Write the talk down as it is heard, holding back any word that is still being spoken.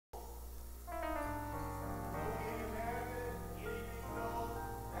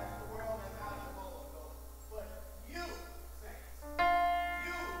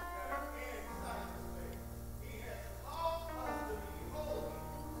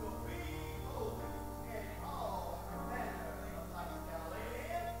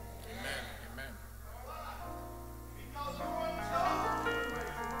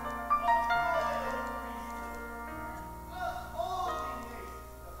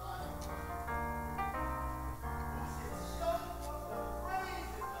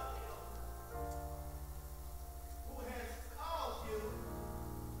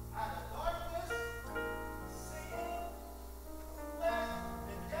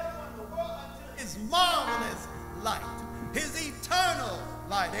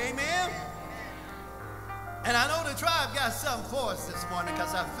tonight. Amen. And I know the tribe got something for us this morning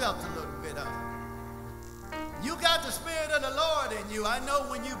because I felt a little bit of it. You got the Spirit of the Lord in you. I know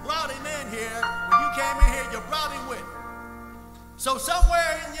when you brought him in here, when you came in here, you brought him with you. So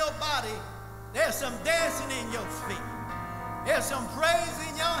somewhere in your body, there's some dancing in your feet. There's some praise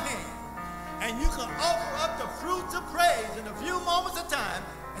in your hand. And you can offer up the fruits of praise in a few moments of time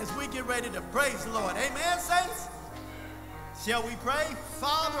as we get ready to praise the Lord. Amen, saints? Shall we pray?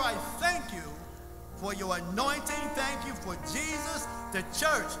 Father, I thank you for your anointing. Thank you for Jesus, the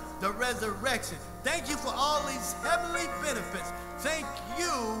church, the resurrection. Thank you for all these heavenly benefits. Thank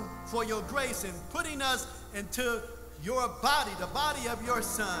you for your grace in putting us into your body, the body of your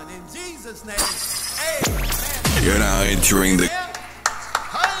Son. In Jesus' name, amen. You're now entering the...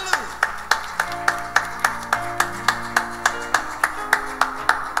 Hallelujah.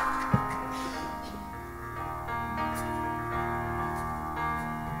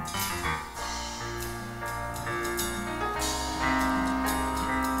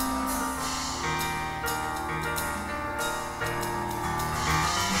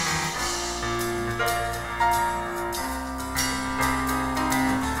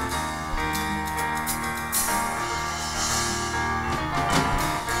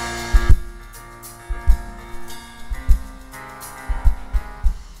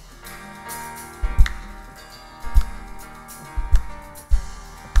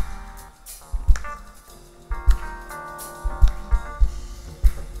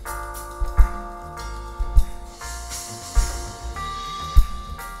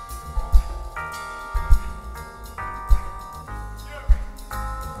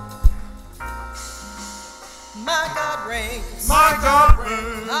 My God reigns. My God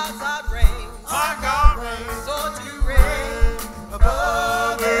reigns. Our God reigns. My God reigns. So to reign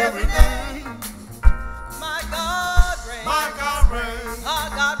above every name. My God reigns. My God reigns. Our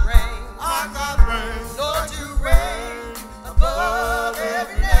God reigns. My God reigns. Lord, to reign above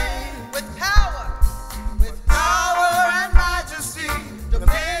every name. With power and majesty,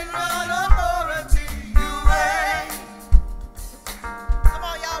 dominion, authority, you reign. Come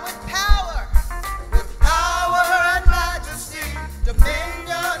on, y'all, with power and majesty,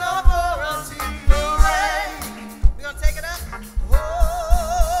 dominion, authority.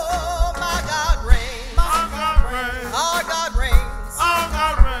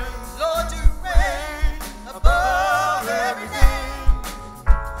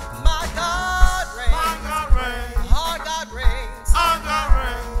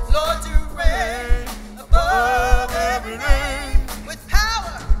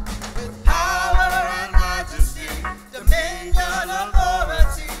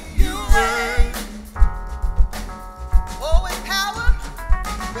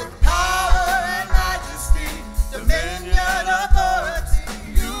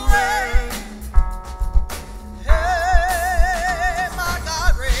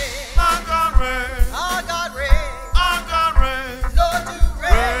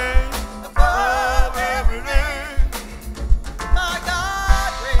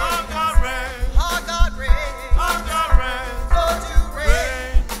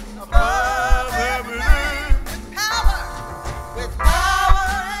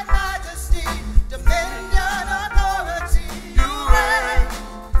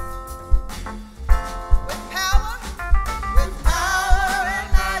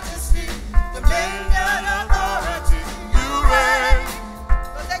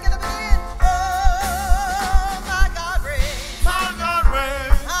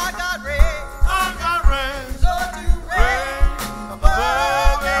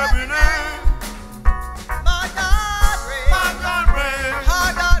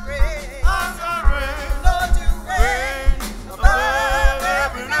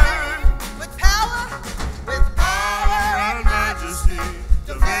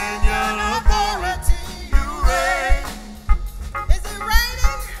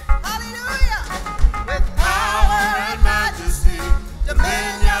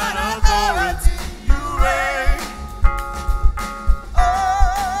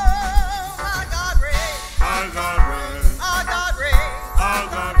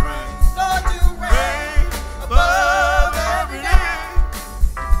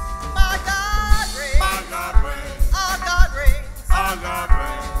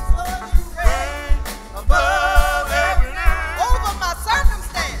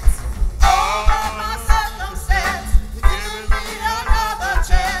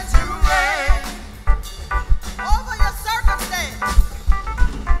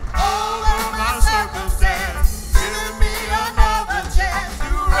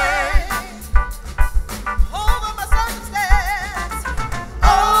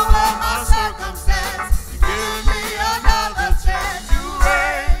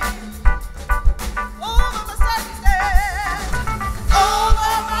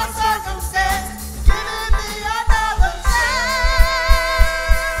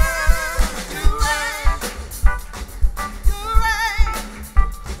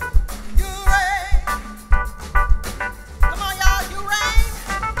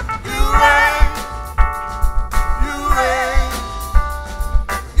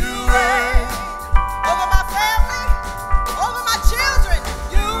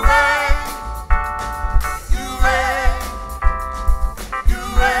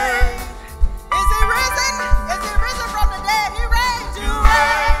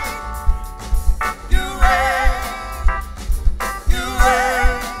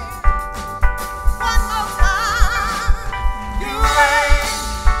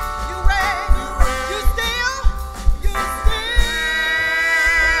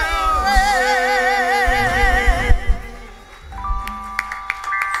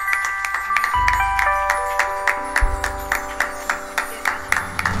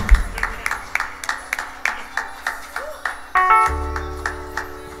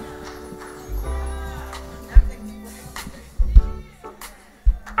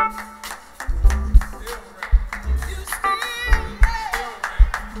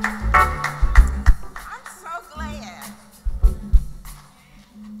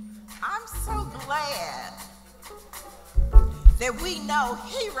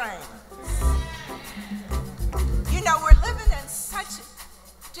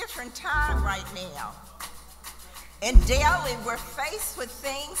 different time right now. And daily we're faced with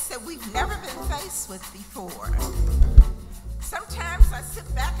things that we've never been faced with before. Sometimes I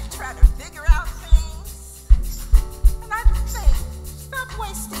sit back and try to figure out things, and I think, stop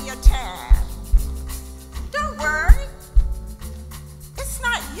wasting your time. Don't worry. It's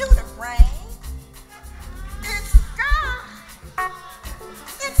not you that reign. It's God.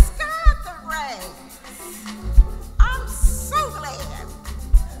 It's God that reigns. I'm so glad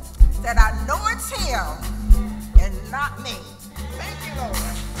that I know it's Him and not me. Thank you, Lord.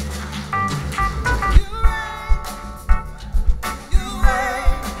 You reign. You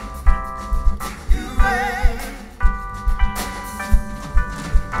reign. You reign.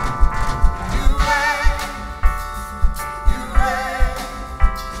 You reign. You reign.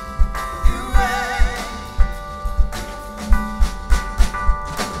 You reign.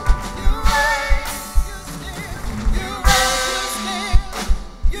 You reign. You reign.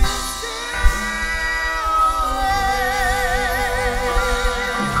 You still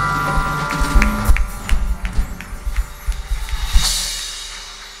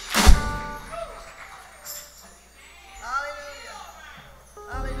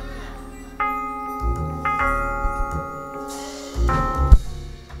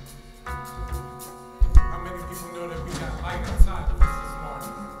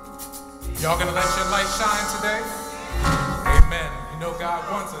Y'all gonna let your light shine today? Amen. You know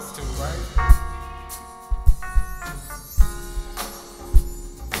God wants us to, right?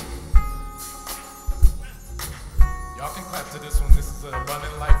 Y'all can clap to this one. This is an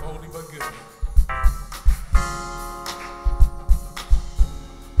abundant life, holy but good.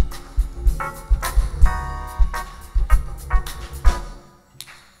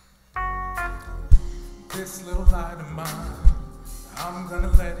 This little light of mine, I'm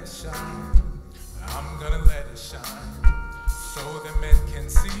gonna let it shine. I'm gonna let it shine so that men can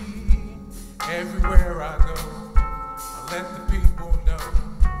see everywhere I go. I let the people know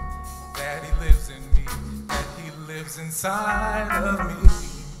that He lives in me, that He lives inside of me.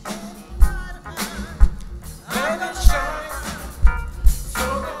 Let it shine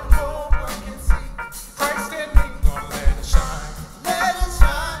so the whole world can see Christ in me. Gonna let it shine. Let it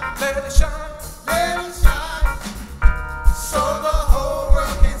shine. Let it shine. Let it shine. So the whole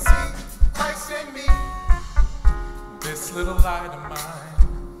world can see Christ in me. This little light of mine,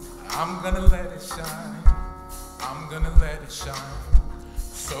 I'm gonna let it shine. I'm gonna let it shine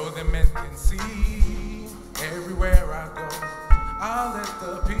so that men can see everywhere I go. I'll let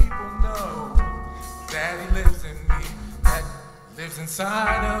the people know that He lives in me, that lives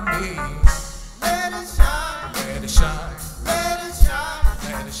inside of me. Let it shine. Let it shine. Let it shine.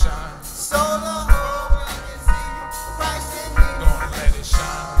 Let it shine. So the whole world can see Christ in me. Gonna let it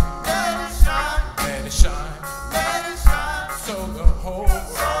shine. Let it shine. Let it shine. Let it shine. So the whole So world.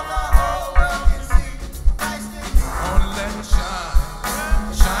 the whole world can see Christ in me. Gonna let it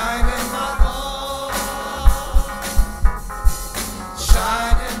shine. Shine in my heart.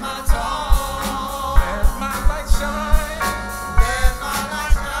 Shine in my tongue. Let my light shine. Let my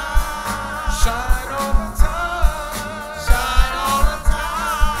light shine. Shine all the time. Shine all the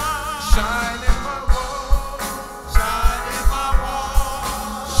time. Shine in my world. Shine in my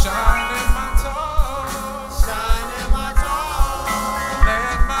wall. Shine in my tongue. Shine in my tongue.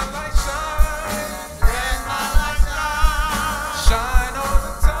 Let my light shine. Let my light shine. Shine all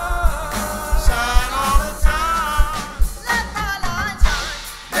the time. Shine all the time. Let my light shine.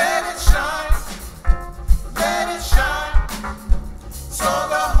 Let it shine. Let it shine. So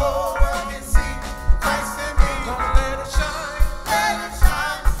the whole world can see Christ in me. Gonna let it shine. Let it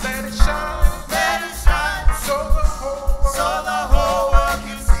shine. Let it shine. Let it shine. So the whole world. So the whole world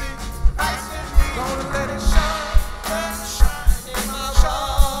can see Christ in me. Gonna let it shine. Let it shine in my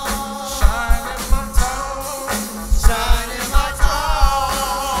wall. Shine in my tongue. Shine in my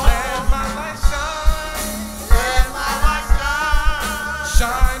tongue. Let my light shine. Let my light shine.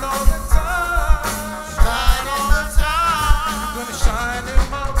 Shine all the time. Shine all the time. Gonna shine in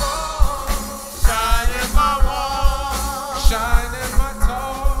my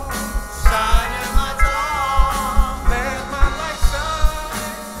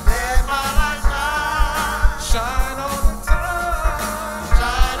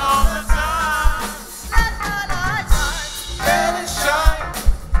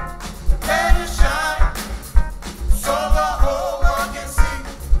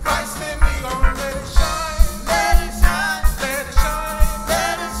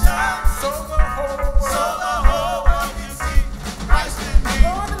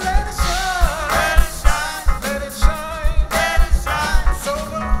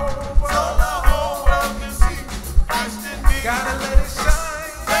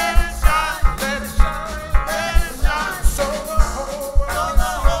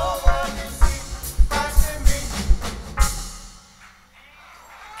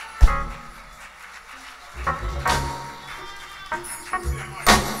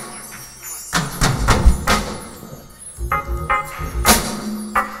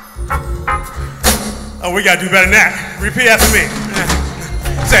Oh, we gotta do better than that. Repeat after me.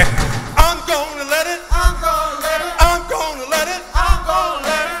 Say, I'm gonna let it. I'm gonna let it. I'm gonna let it. I'm gonna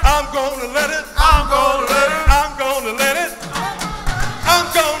let it. I'm gonna let it. I'm gonna let it. I'm gonna let it. I'm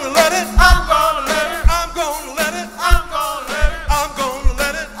gonna let it. I'm gonna let it. I'm gonna let it. I'm gonna let it. I'm gonna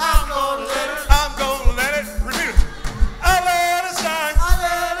let it. I'm gonna let it. I'm gonna let it. Repeat it. I let it shine. I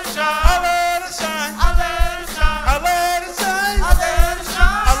let it shine. I let it shine. I let it shine. I let it shine. I let it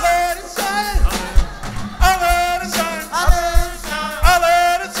shine. I let it shine. I let it shine. I let it shine. I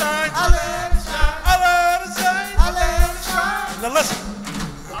let it shine. I let it shine. I let it shine. I let it shine. Now listen.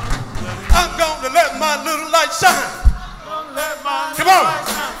 I'm gonna let my little light shine. Come on.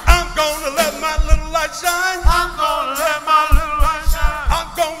 I'm gonna let my little light shine. I'm gonna let my little light shine. I'm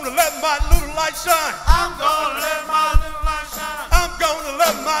gonna let my little light shine. I'm gonna let my little light shine. I'm gonna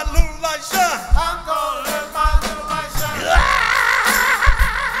let my little light shine. I'm gonna let my little light shine.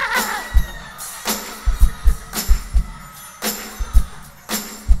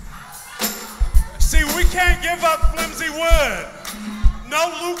 See, we can't give up flimsy wood. No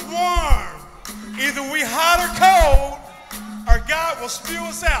lukewarm. Either we hot or cold, or God will spew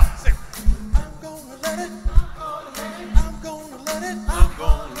us out. Say, I'm gonna let it. I'm gonna let it. I'm gonna let it. I'm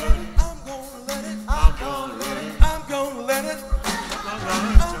gonna let it. I'm gonna let it. I'm gonna let it.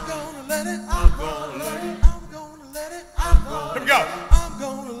 I'm gonna let it. I'm gonna let it. I'm gonna let it. Here we go. I'm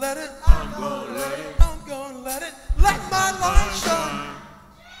gonna let it. I'm gonna let it. I'm gonna let it. Let my light shine.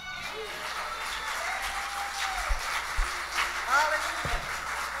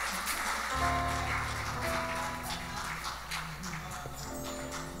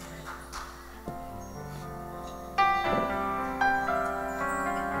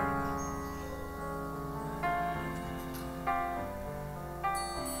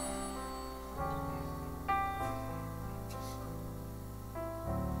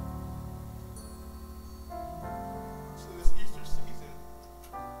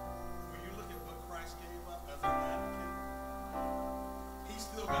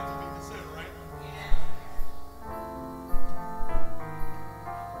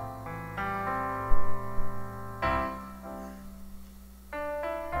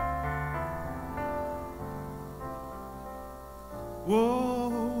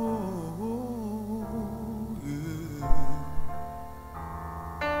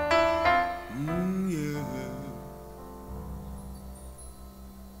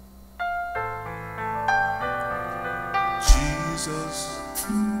 Jesus,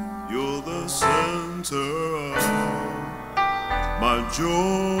 you're the center of my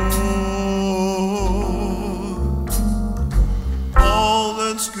joy. All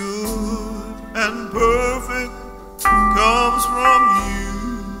that's good and perfect comes from you.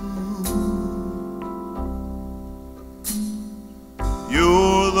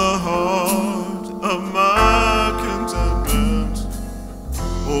 You're the heart of my contentment.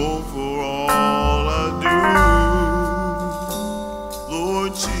 Oh, for all I do,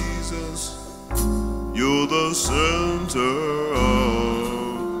 Lord Jesus, you're the center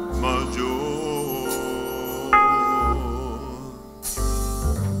of my joy.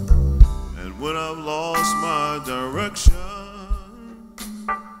 And when I've lost my direction,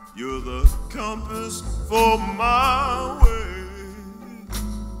 you're the compass for my way.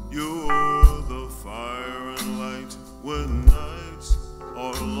 You're the fire and light when nights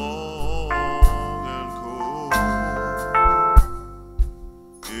are long and cold.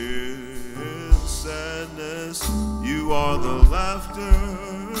 In sadness, you are the laughter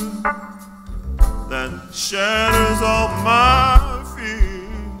that shatters all my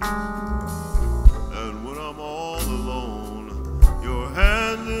fears. And when I'm all alone, your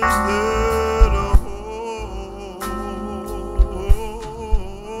hand is there to hold.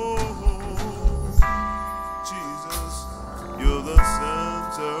 Jesus, you're the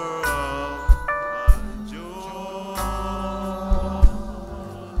center of my joy.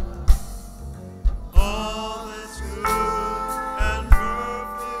 All that's good and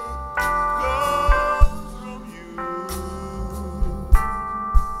perfect comes from you.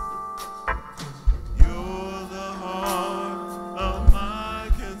 You're the heart of my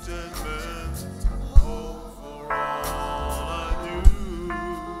contentment. Oh, for all I do,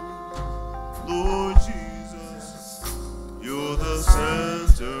 Lord Jesus, you're the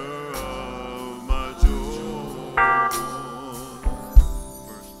center of my joy.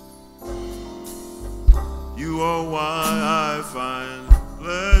 You are why I find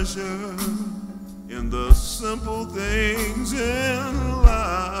pleasure in the simple things in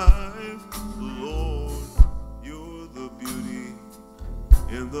life. Lord, you're the beauty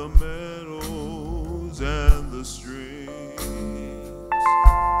in the meadows meadows and the streams.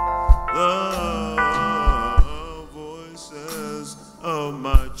 The voices of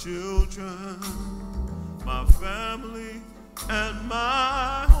my children, my family, and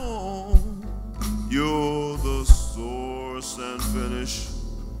my home. You're the source and finish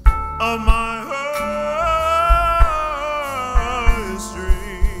of my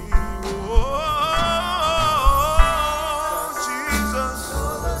history. Oh, Jesus,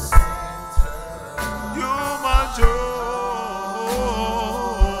 you're my joy.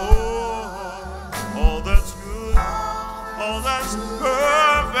 All that's good, all that's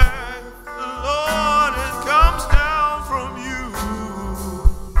perfect, Lord, it comes down from you.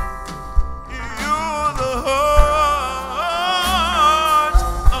 You're the heart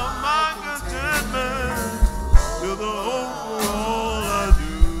of my contentment. You're the hope for all I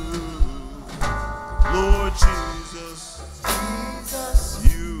do. Lord Jesus,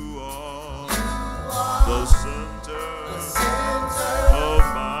 you are the center of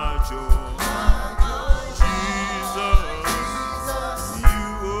my joy. Jesus,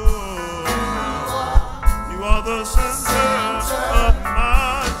 you are the center of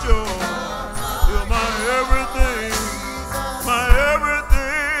my joy. You're my everything, my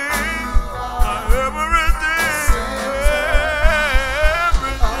everything, my everything,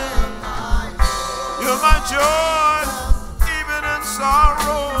 everything. You're my joy, even in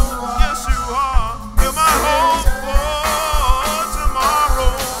sorrow. Yes, you are. You're my hope for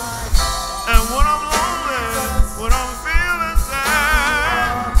tomorrow. And when I'm lonely, when I'm feeling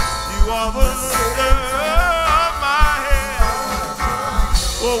sad, you are the lifter of my head.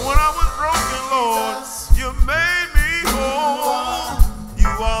 Well, when I was broken, Lord, you made me whole. You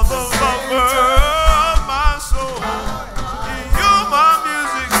are the lover of my soul. You're my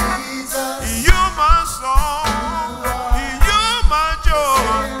music. You're my song. You're my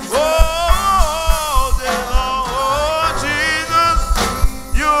joy. Oh, day long. Oh, Jesus,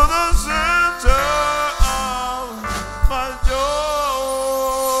 you're the center of my joy.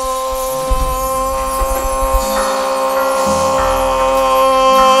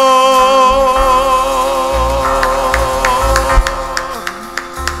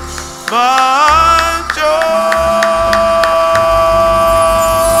 My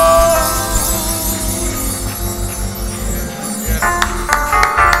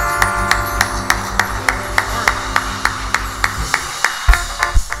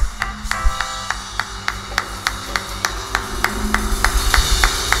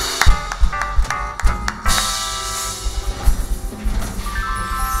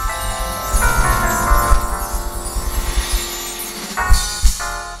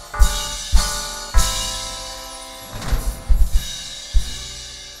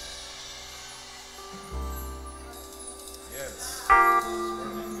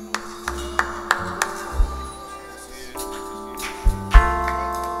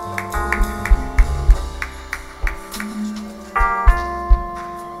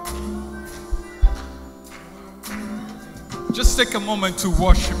Just take a moment to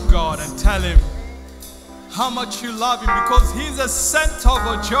worship God and tell Him how much you love Him, because He's a center of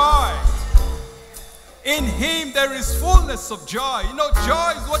our joy. In Him there is fullness of joy. You know,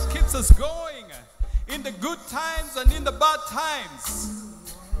 joy is what keeps us going in the good times and in the bad times.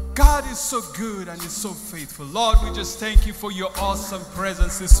 God is so good and is so faithful. Lord, we just thank you for your awesome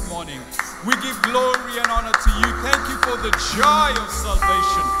presence this morning. We give glory and honor to you. Thank you for the joy of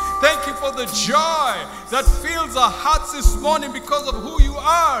salvation. Thank you for the joy that fills our hearts this morning because of who you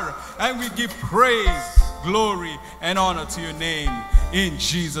are. And we give praise, glory, and honor to your name. In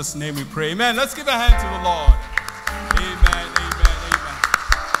Jesus' name we pray. Amen. Let's give a hand to the Lord. Amen, amen,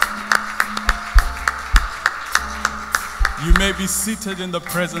 amen. You may be seated in the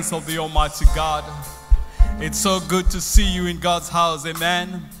presence of the Almighty God. It's so good to see you in God's house.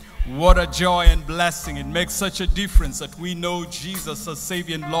 Amen. What a joy and blessing. It makes such a difference that we know Jesus as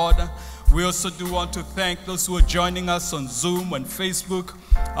Savior and Lord. We also do want to thank those who are joining us on Zoom and Facebook.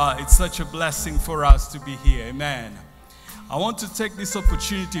 It's such a blessing for us to be here. Amen. I want to take this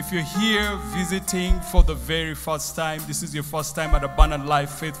opportunity. If you're here visiting for the very first time, this is your first time at Abundant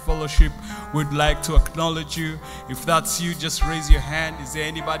Life Faith Fellowship, we'd like to acknowledge you. If that's you, just raise your hand. Is there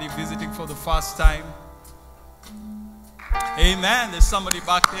anybody visiting for the first time? Amen. There's somebody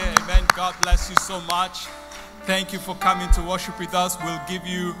back there. Amen. God bless you so much. Thank you for coming to worship with us. We'll give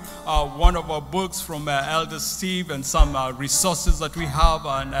you one of our books from Elder Steve and some resources that we have.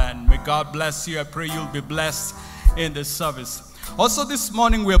 And may God bless you. I pray you'll be blessed in this service. Also this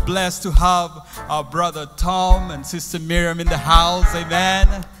morning we're blessed to have our brother Tom and Sister Miriam in the house.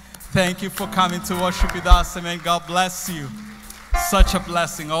 Amen. Thank you for coming to worship with us. Amen. God bless you. such a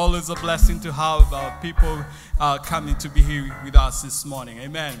blessing, always a blessing to have people coming to be here with us this morning.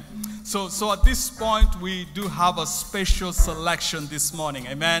 Amen. So at this point, we do have a special selection this morning.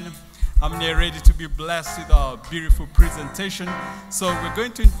 Amen. I'm here ready to be blessed with a beautiful presentation. So we're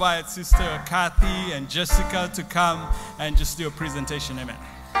going to invite Sister Kathy and Jessica to come and just do a presentation. Amen.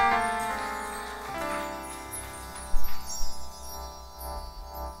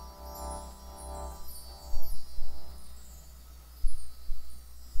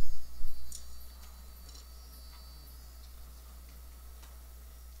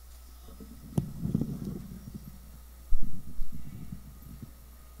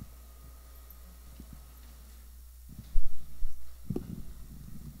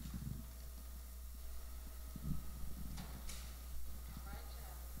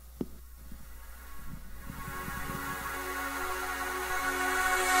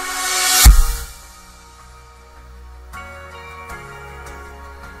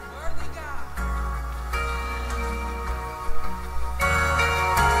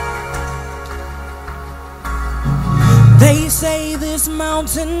 They say this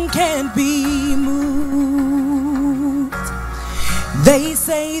mountain can't be moved. They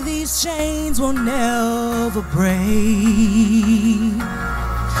say these chains will never break.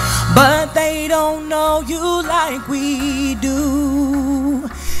 But they don't know you like we do.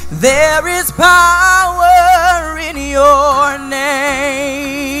 There is power in your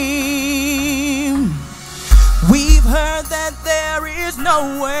name. We've heard that there is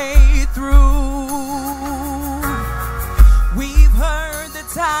no way through.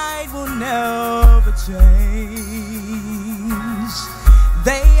 Tide will never change.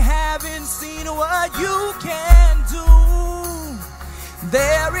 They haven't seen what you can do.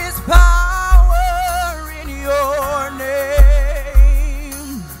 There is power in your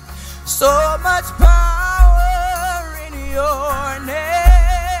name. So much power in your name.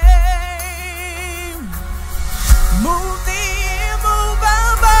 Move the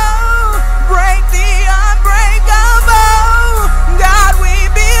immovable, break the unbreakable. God, we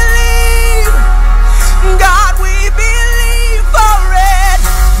believe. God, we believe for it.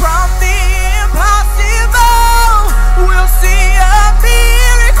 From the impossible, we'll see a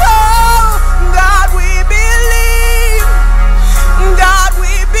miracle. God, we believe. God, we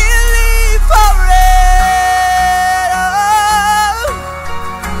believe for it. Oh.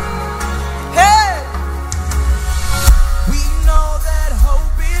 Hey. We know that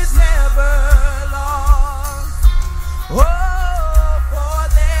hope is never lost. Oh.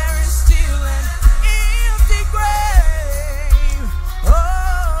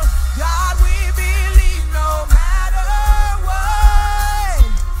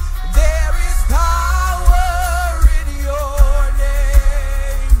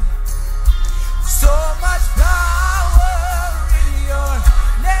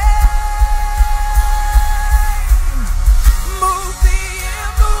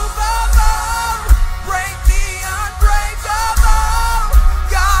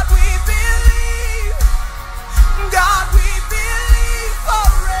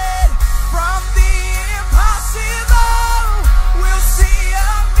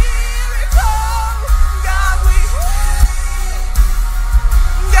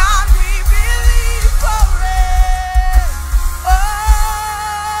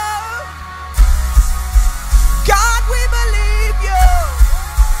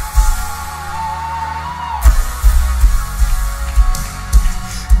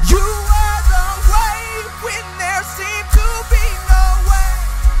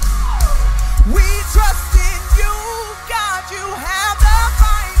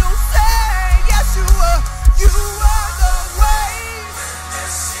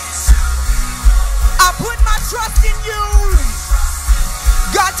 Trust in you.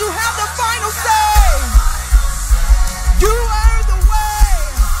 God, you have the final say. You are the way.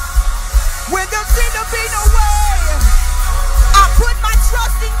 When there seems to be no way, I put my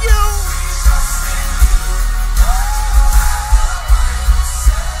trust in you.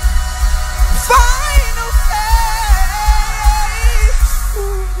 Final say.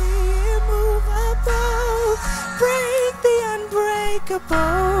 Move the immovable, break the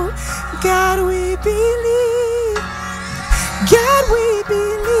unbreakable. God, we believe. God, we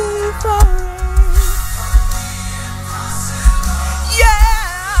believe for it.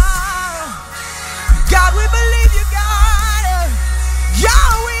 Yeah. God, we believe you, God.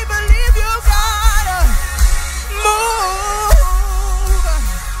 God, we believe you, God. Move.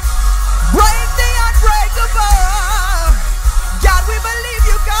 Break the unbreakable. God, we believe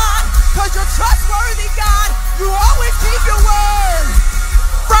you, God. Because you're trustworthy, God. You always keep your word.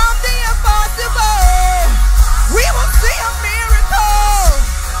 From the impossible, we will see a miracle.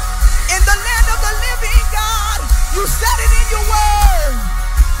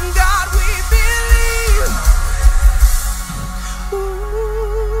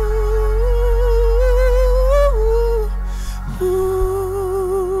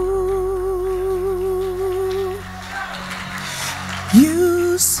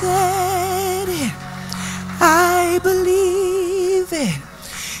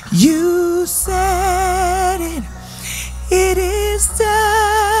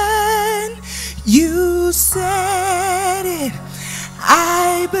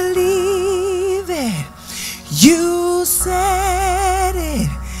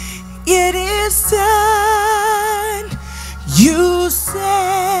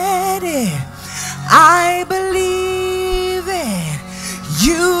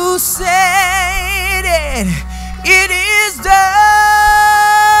 said it, it is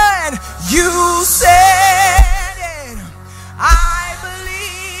done. You said it, I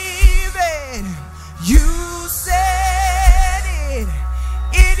believe it. You said it,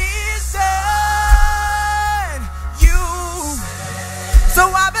 it is done. So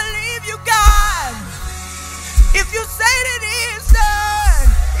I believe you, God. If you said it is done,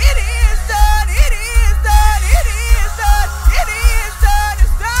 it is done, it is done, it is done, it is done,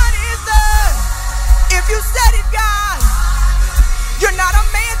 it's done, it's done. If you said it, God, you're not a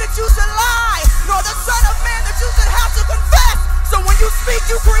man that you should lie, nor the son of man that you should have to confess. So when you speak,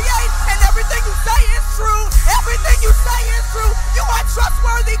 you create, and everything you say is true. Everything you say is true. You are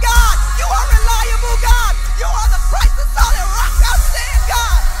trustworthy, God. You are reliable, God. You are the Christ, the solid rock I stand,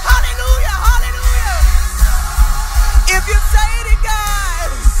 God. Hallelujah, hallelujah. If you say it,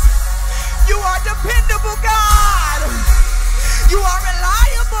 God, you are dependable, God. You are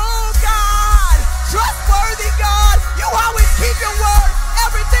reliable, God. Trustworthy, God. You always keep your word.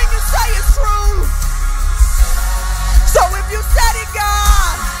 Everything you say is true. So if you said it,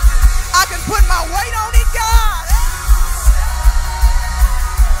 God, I can put my weight on it, God.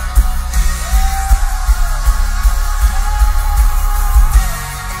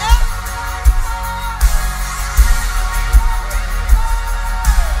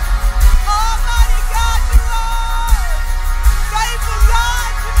 Almighty God, you are. Faithful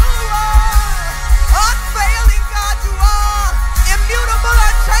God, you are. Unfailing God, you are. Immutable,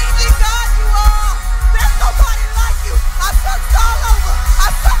 unchanging God, you are. There's nobody like you. I searched all over. I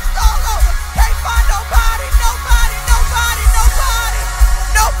searched all over. Can't find nobody, nobody, nobody, nobody.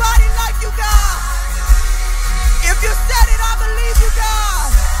 Nobody like you, God. If you said it, I believe you,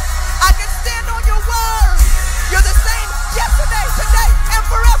 God. I can stand on your word. You're the same yesterday, today, and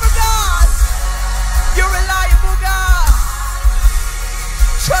forever, God. You're reliable, God.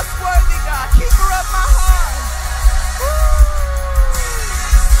 Trustworthy, God. Keeper of my heart.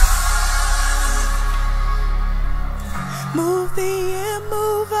 Move the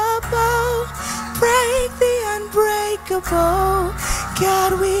immovable, break the unbreakable.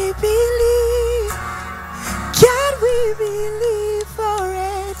 God, we believe. God, we believe for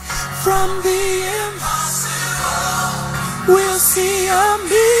it. From the impossible, we'll see a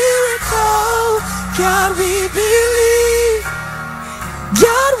miracle. God, we believe.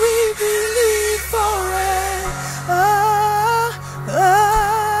 God, we believe for it.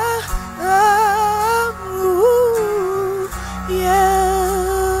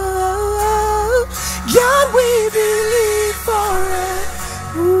 God, we believe for it.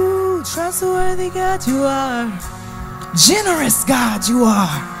 Ooh, trustworthy God, you are. Generous God, you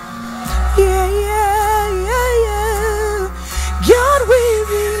are. Yeah, yeah, yeah, yeah. God, we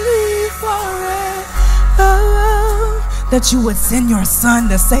believe for it. Oh, that you would send your son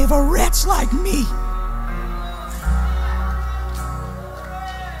to save a wretch like me.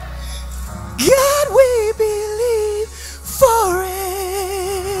 God, we believe for it.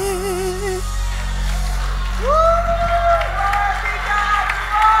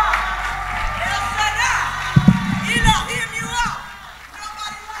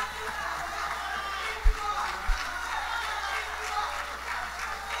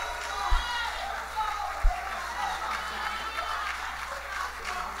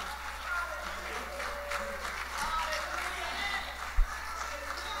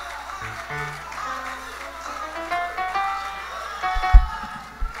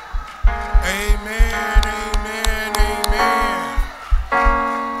 Amen, amen, amen.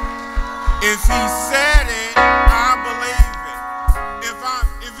 If he said it, I believe it.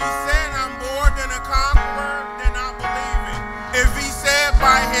 If he said I'm more than a conqueror, then I believe it. If he said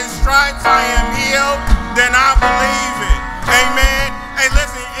by his stripes I am healed, then I believe it. Amen. Hey,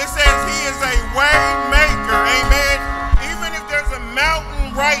 listen, it says he is a way maker. Amen. Even if there's a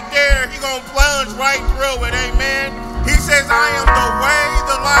mountain right there, he's going to plunge right through it. Amen. He says, I am the way,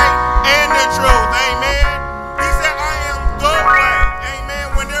 the light, and the truth. Amen. He said, I am the way. Amen.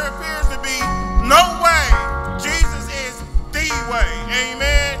 When there appears to be no way, Jesus is the way.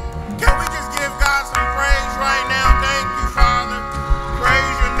 Amen. Can we just give God some praise right now? Thank you, Father.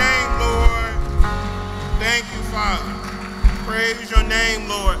 Praise your name, Lord. Thank you, Father. Praise your name,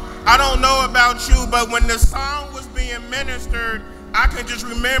 Lord. I don't know about you, but when the song was being ministered, I can just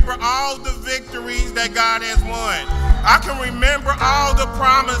remember all the victories that God has won. I can remember all the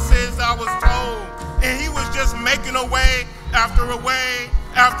promises I was told. And he was just making a way after a way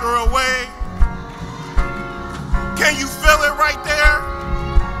after a way. Can you feel it right there?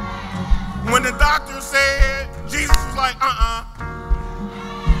 When the doctor said, Jesus was like,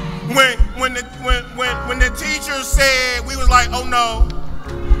 When the teacher said, we was like, oh no.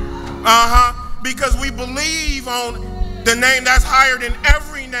 Because we believe on the name that's higher than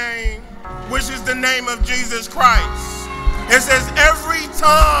every name, which is the name of Jesus Christ. It says every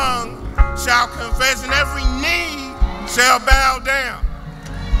tongue shall confess and every knee shall bow down.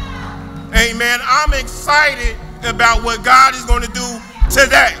 Amen. I'm excited about what God is going to do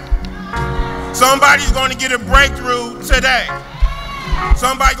today. Somebody's going to get a breakthrough today.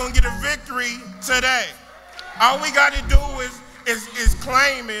 Somebody's going to get a victory today. All we got to do is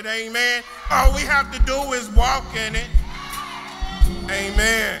claim it. Amen. All we have to do is walk in it.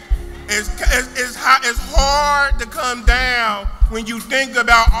 Amen. It's hard to come down when you think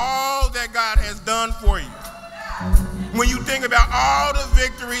about all that God has done for you. When you think about all the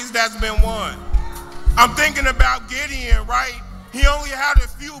victories that's been won. I'm thinking about Gideon, right? He only had a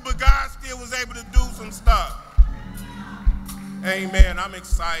few, but God still was able to do some stuff. Amen. I'm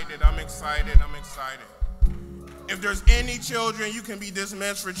excited. I'm excited. I'm excited. If there's any children, you can be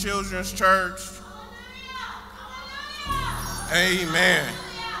dismissed for Children's Church. Amen.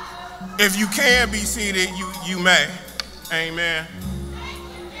 If you can be seated, you may. Amen.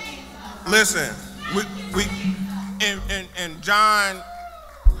 Listen, we in John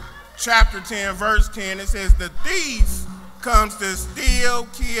chapter 10, verse 10, it says, the thief comes to steal,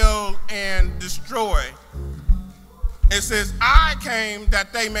 kill, and destroy. It says, I came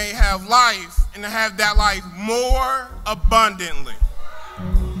that they may have life and have that life more abundantly.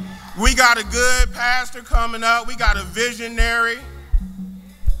 We got a good pastor coming up. We got a visionary,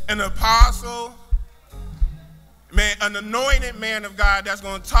 an apostle, man, an anointed man of God that's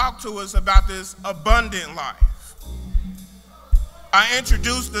going to talk to us about this abundant life. I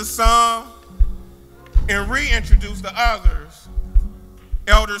introduced the some and reintroduced the others.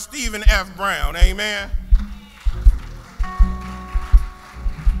 Elder Stephen F. Brown, amen.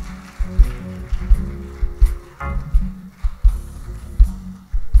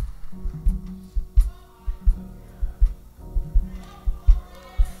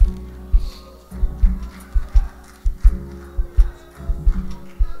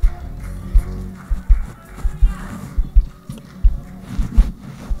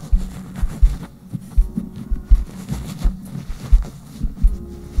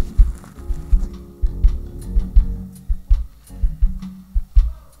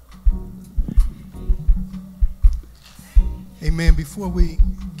 Amen. Before we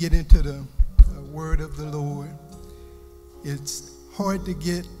get into the word of the Lord, it's hard to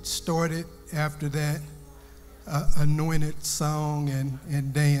get started after that anointed song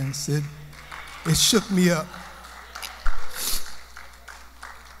and dance. It shook me up.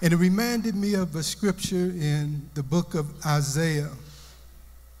 And it reminded me of a scripture in the book of Isaiah.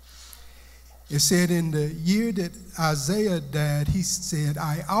 It said in the year that Isaiah died, he said,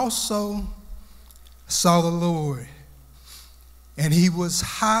 I also saw the Lord, and he was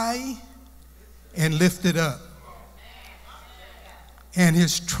high and lifted up, and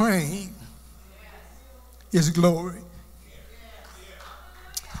his train, his glory,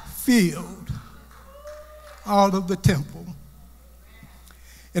 filled all of the temple.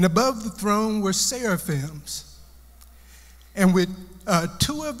 And above the throne were seraphims, and with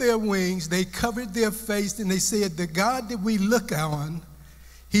two of their wings they covered their face, and they said, the God that we look on,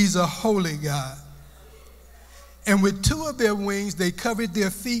 he's a holy God. And with two of their wings, they covered their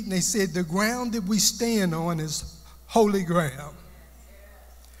feet, and they said, the ground that we stand on is holy ground.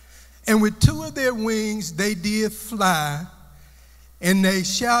 And with two of their wings, they did fly, and they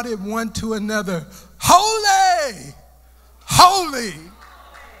shouted one to another, holy, holy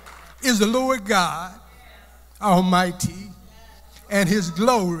is the Lord God Almighty, and his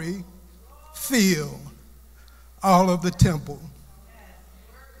glory filled all of the temple.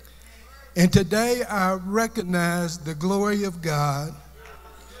 And today I recognize the glory of God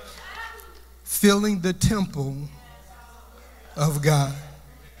filling the temple of God.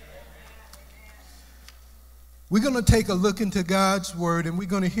 We're going to take a look into God's word, and we're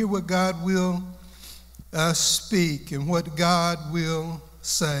going to hear what God will speak and what God will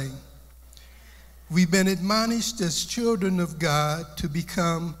say. We've been admonished as children of God to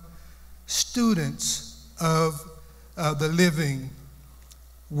become students of the living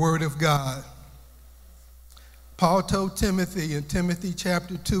Word of God. Paul told Timothy in Timothy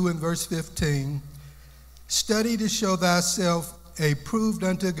chapter 2 and verse 15, study to show thyself approved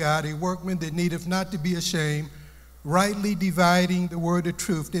unto God, a workman that needeth not to be ashamed, rightly dividing the word of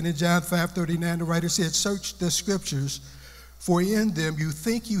truth. Then in John 5:39, the writer said, search the scriptures, for in them you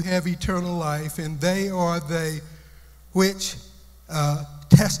think you have eternal life, and they are they which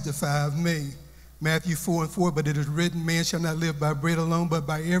testify of me. Matthew 4:4, but it is written, man shall not live by bread alone, but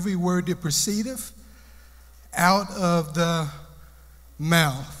by every word that proceedeth out of the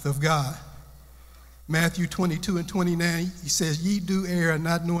mouth of God. Matthew 22:29, he says, ye do err,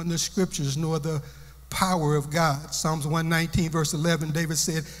 not knowing the scriptures, nor the power of God. Psalms 119, verse 11, David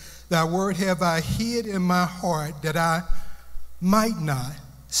said, thy word have I hid in my heart, that I might not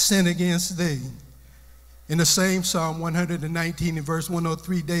sin against thee. In the same Psalm 119 and verse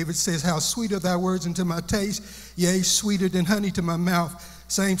 103, David says, how sweet are thy words unto my taste, yea, sweeter than honey to my mouth.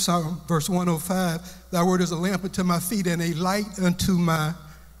 Same Psalm, verse 105, thy word is a lamp unto my feet and a light unto my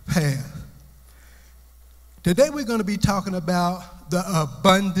path. Today we're going to be talking about the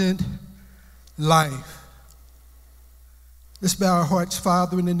abundant life. Let's bow our hearts.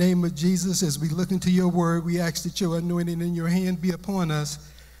 Father, in the name of Jesus, as we look into your word, we ask that your anointing in your hand be upon us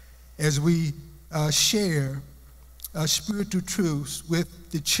as we share spiritual truths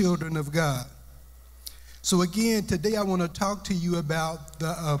with the children of God. So again, today I want to talk to you about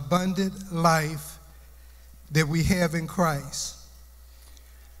the abundant life that we have in Christ.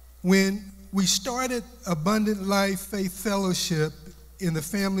 When we started Abundant Life Faith Fellowship in the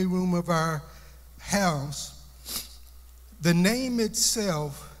family room of our house, the name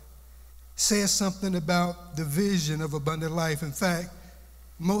itself says something about the vision of abundant life. In fact,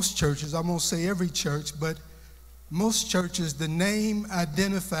 most churches, I won't say every church, but most churches, the name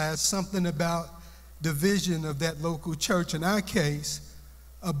identifies something about the vision of that local church. In our case,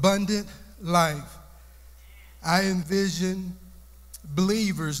 Abundant Life. I envision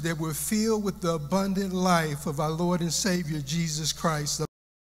believers that were filled with the abundant life of our Lord and Savior, Jesus Christ. The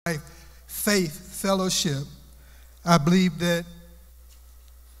Life Faith Fellowship. I believe that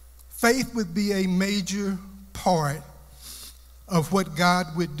faith would be a major part of what God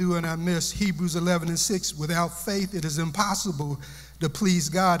would do in our midst. Hebrews 11:6, without faith it is impossible to please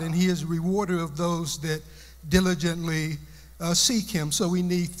God, and he is a rewarder of those that diligently seek him. So we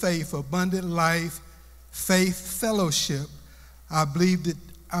need faith, abundant life, faith fellowship. I believe that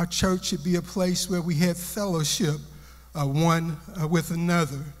our church should be a place where we have fellowship one with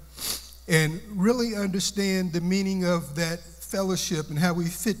another, and really understand the meaning of that fellowship and how we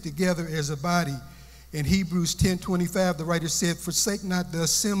fit together as a body. In Hebrews 10:25, the writer said, forsake not the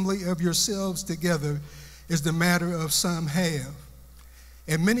assembly of yourselves together, as the matter of some have.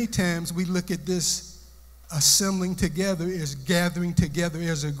 And many times we look at this assembling together as gathering together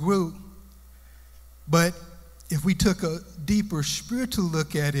as a group. But if we took a deeper spiritual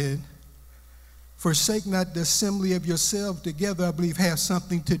look at it, forsake not the assembly of yourselves together, I believe has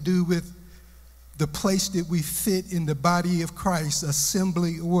something to do with the place that we fit in the body of Christ,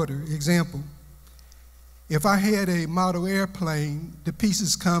 assembly order. Example, if I had a model airplane, the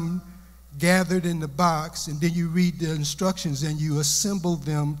pieces come gathered in the box, and then you read the instructions and you assemble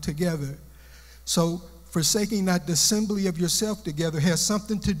them together. So forsaking not the assembly of yourself together has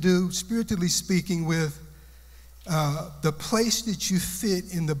something to do, spiritually speaking, with the place that you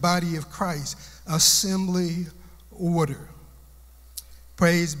fit in the body of Christ, assembly order.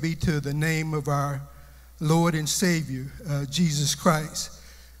 Praise be to the name of our Lord and Savior, Jesus Christ.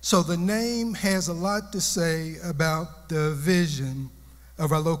 So the name has a lot to say about the vision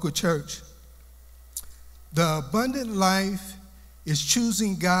of our local church. The abundant life is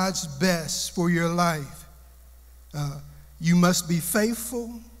choosing God's best for your life. You must be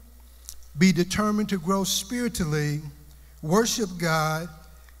faithful, be determined to grow spiritually, worship God,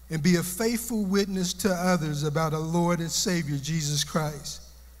 and be a faithful witness to others about our Lord and Savior, Jesus Christ.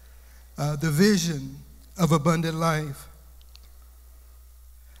 The vision of abundant life.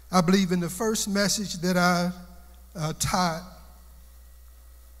 I believe in the first message that I taught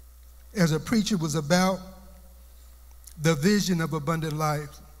as a preacher was about the vision of abundant life.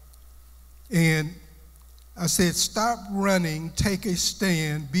 And I said, stop running, take a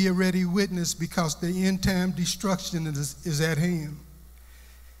stand, be a ready witness, because the end time destruction is at hand.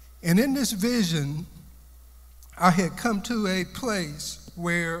 And in this vision, I had come to a place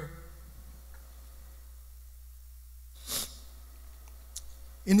where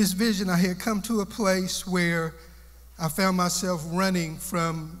I found myself running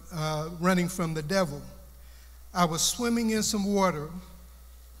from the devil. I was swimming in some water,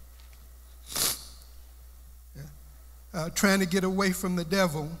 trying to get away from the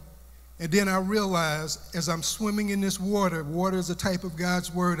devil. And then I realized, as I'm swimming in this water is a type of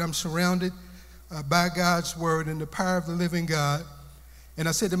God's word. I'm surrounded by God's word and the power of the living God. And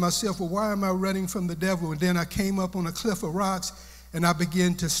I said to myself, well, why am I running from the devil? And then I came up on a cliff of rocks, and I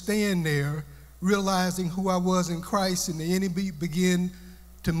began to stand there, realizing who I was in Christ, and the enemy began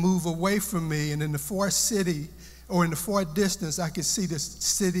to move away from me. And in the far distance, I could see the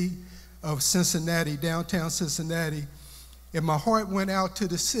city of Cincinnati, downtown Cincinnati. And my heart went out to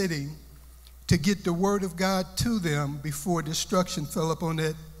the city to get the word of God to them before destruction fell upon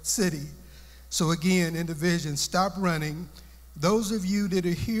that city. So again, in the vision, stop running. Those of you that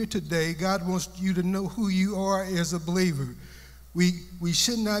are here today, God wants you to know who you are as a believer. We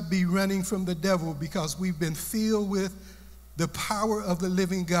should not be running from the devil because we've been filled with the power of the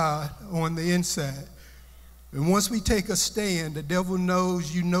living God on the inside. And once we take a stand, the devil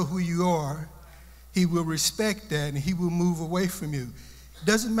knows you know who you are. He will respect that and he will move away from you. It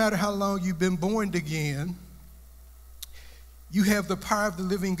doesn't matter how long you've been born again. You have the power of the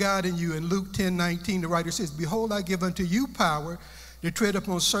living God in you. In Luke 10:19, the writer says, "Behold, I give unto you power to tread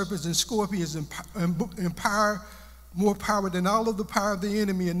upon serpents and scorpions and power, more power than all of the power of the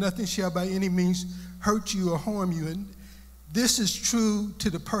enemy, and nothing shall by any means hurt you or harm you." And this is true to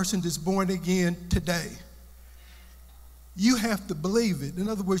the person that's born again today. You have to believe it. In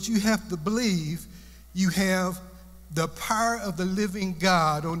other words, you have to believe you have the power of the living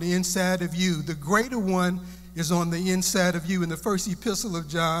God on the inside of you. The greater one is on the inside of you. In the first epistle of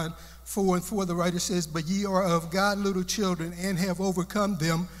John 4:4, the writer says, "But ye are of God, little children, and have overcome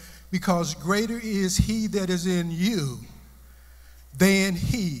them, because greater is he that is in you than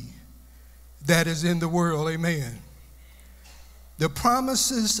he that is in the world." Amen. The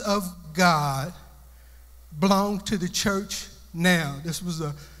promises of God belong to the church now. This was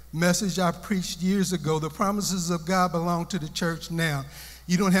a message I preached years ago. The promises of God belong to the church now.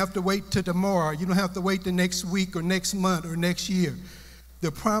 You don't have to wait till tomorrow. You don't have to wait the next week or next month or next year.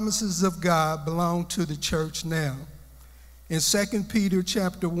 The promises of God belong to the church now. In 2 Peter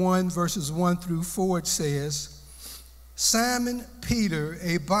chapter 1, verses 1 through 4, it says, "Simon Peter,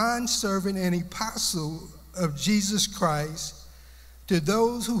 a bondservant and apostle of Jesus Christ, to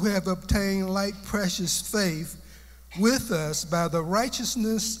those who have obtained like precious faith with us by the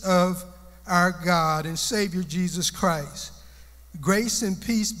righteousness of our God and Savior Jesus Christ. Grace and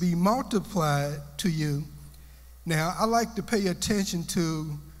peace be multiplied to you." Now, I like to pay attention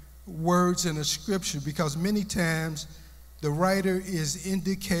to words in the scripture because many times the writer is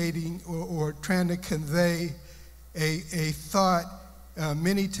indicating or trying to convey a thought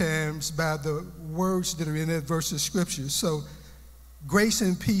many times by the words that are in that verse of scripture. So, grace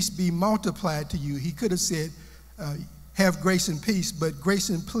and peace be multiplied to you. He could have said, have grace and peace, but grace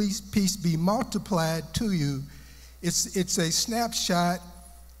and peace be multiplied to you. It's a snapshot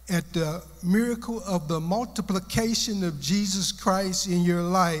at the miracle of the multiplication of Jesus Christ in your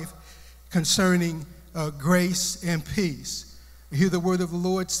life concerning grace and peace. You hear the word of the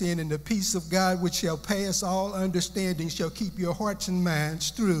Lord saying, "And the peace of God which shall pass all understanding shall keep your hearts and minds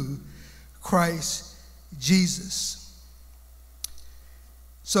through Christ Jesus."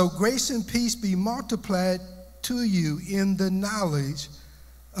 So grace and peace be multiplied to you in the knowledge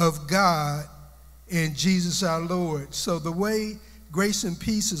of God and Jesus our Lord. So the way grace and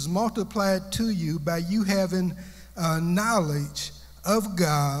peace is multiplied to you by you having knowledge of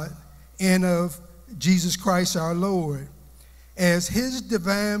God and of Jesus Christ our Lord, as his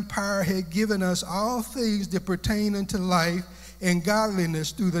divine power had given us all things that pertain unto life and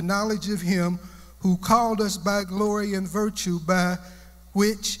godliness through the knowledge of him who called us by glory and virtue, by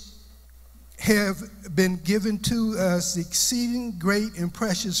which have been given to us exceeding great and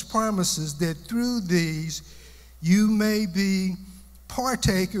precious promises, that through these you may be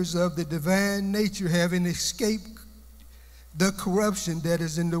partakers of the divine nature, having escaped the corruption that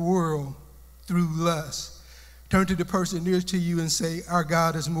is in the world through lust. Turn to the person nearest to you and say, "Our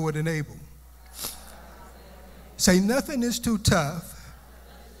God is more than able." Say, "Nothing is too tough.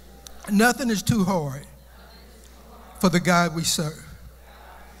 Nothing is too hard for the God we serve."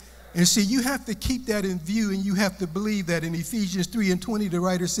 And see, you have to keep that in view, and you have to believe that. In Ephesians 3:20, the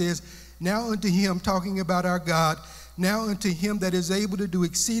writer says, "Now unto him," talking about our God, "now unto him that is able to do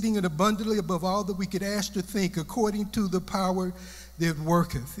exceeding and abundantly above all that we could ask or think, according to the power that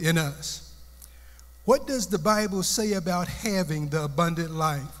worketh in us." What does the Bible say about having the abundant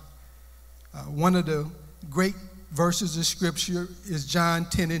life? One of the great verses of Scripture is John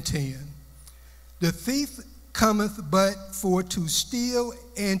 10:10. "The thief cometh but for to steal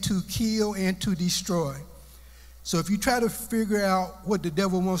and to kill and to destroy." So if you try to figure out what the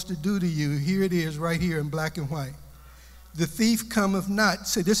devil wants to do to you, here it is right here in black and white. "The thief cometh not,"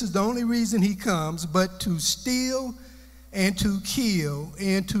 say this is the only reason he comes, "but to steal and to kill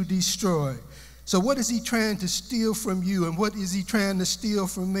and to destroy." So what is he trying to steal from you, and what is he trying to steal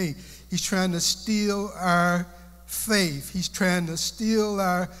from me? He's trying to steal our faith. He's trying to steal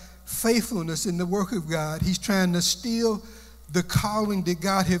our faithfulness in the work of God. He's trying to steal the calling that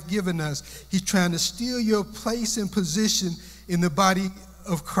God has given us. He's trying to steal your place and position in the body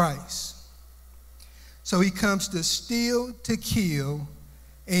of Christ. So he comes to steal, to kill,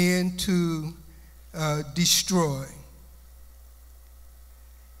 and to destroy.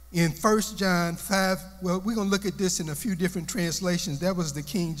 In 1 John 5, well, we're going to look at this in a few different translations. That was the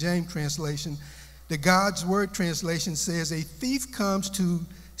King James translation. The God's Word translation says, a thief comes to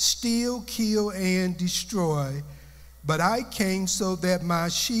steal, kill, and destroy, but I came so that my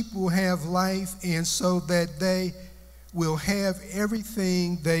sheep will have life and so that they will have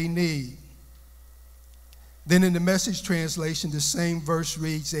everything they need. Then in the Message translation, the same verse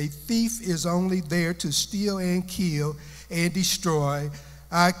reads, a thief is only there to steal and kill and destroy.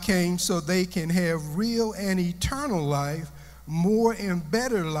 I came so they can have real and eternal life, more and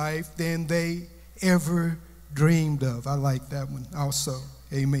better life than they ever dreamed of. I like that one also.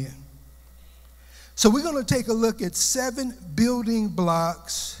 Amen. So we're going to take a look at 7 building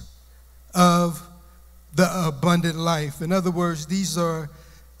blocks of the abundant life. In other words, these are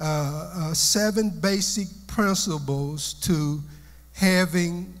 7 basic principles to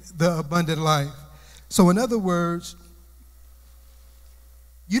having the abundant life. So in other words,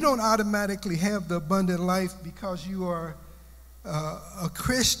 you don't automatically have the abundant life because you are a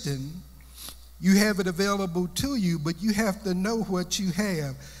Christian. You have it available to you, but you have to know what you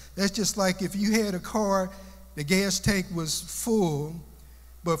have. That's just like if you had a car, the gas tank was full,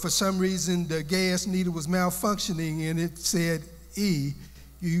 but for some reason the gas needle was malfunctioning and it said E.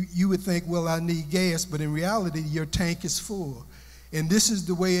 You would think, well, I need gas, but in reality, your tank is full. And this is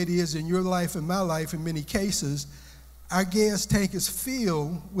the way it is in your life and my life in many cases. Our gas tank is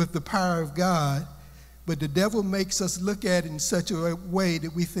filled with the power of God, but the devil makes us look at it in such a way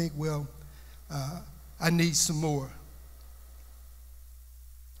that we think, well, I need some more.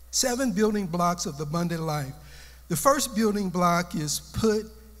 7 building blocks of the abundant life. The first building block is put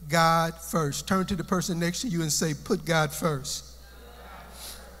God first. Turn to the person next to you and say, put God first.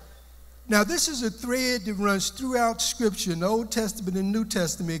 Now, this is a thread that runs throughout Scripture, in the Old Testament and New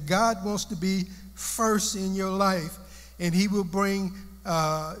Testament. God wants to be first in your life, and he will bring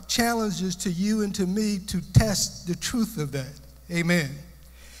challenges to you and to me to test the truth of that. Amen.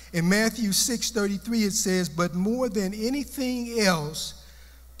 In Matthew 6:33, it says, but more than anything else,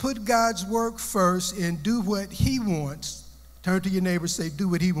 put God's work first and do what he wants. Turn to your neighbor and say, do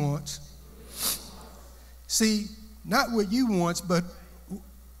what he wants. See, not what you want, but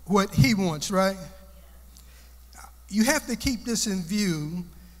what he wants, right? You have to keep this in view.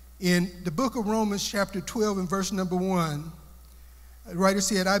 In the book of Romans, chapter 12, and verse number 1, the writer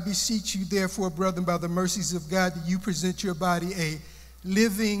said, I beseech you, therefore, brethren, by the mercies of God, that you present your body a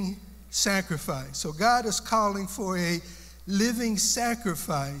living sacrifice. So God is calling for a living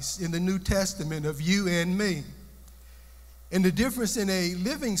sacrifice in the New Testament of you and me. And the difference in a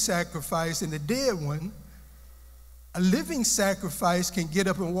living sacrifice and a dead one, a living sacrifice can get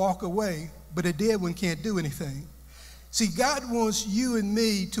up and walk away, but a dead one can't do anything. See, God wants you and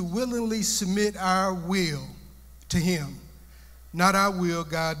me to willingly submit our will to him. Not our will,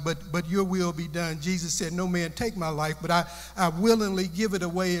 God, but your will be done. Jesus said, no man take my life, but I willingly give it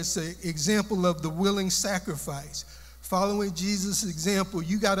away as an example of the willing sacrifice. Following Jesus' example,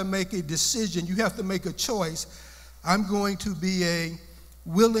 you got to make a decision. You have to make a choice. I'm going to be a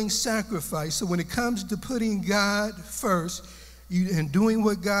willing sacrifice. So when it comes to putting God first and doing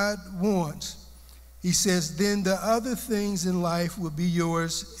what God wants, he says, then the other things in life will be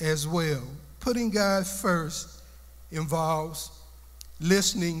yours as well. Putting God first involves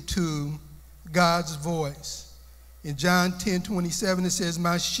listening to God's voice. In John 10:27, it says,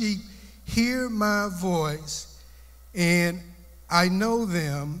 my sheep hear my voice, and I know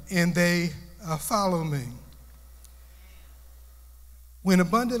them, and they follow me. When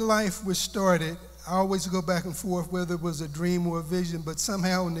Abundant Life was started, I always go back and forth whether it was a dream or a vision, but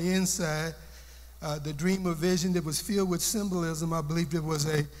somehow on the inside, the dream or vision that was filled with symbolism, I believe it was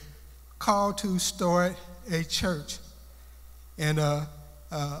a call to start a church. And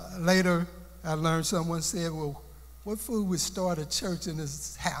later, I learned someone said, well, what fool would start a church in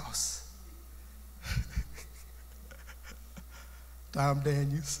his house? Tom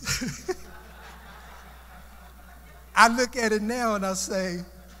Daniels. I look at it now and I say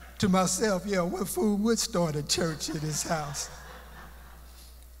to myself, yeah, what fool would start a church in his house?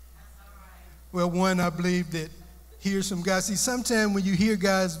 Well, one, I believe that hears from God. See, sometimes when you hear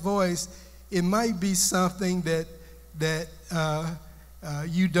God's voice, it might be something that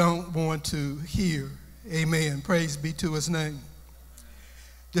you don't want to hear. Amen. Praise be to his name.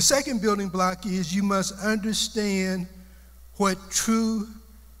 The second building block is you must understand what true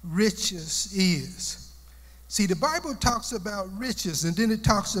riches is. See, the Bible talks about riches, and then it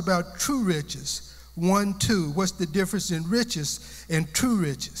talks about true riches. 1, 2. What's the difference in riches and true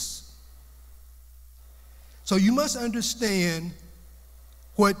riches? So you must understand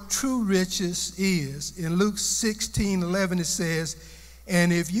what true riches is. In Luke 16:11 it says,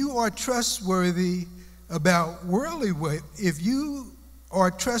 and if you are trustworthy about worldly wealth,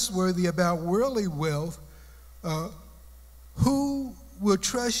 who will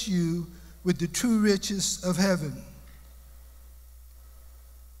trust you with the true riches of heaven?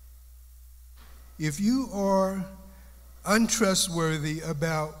 If you are untrustworthy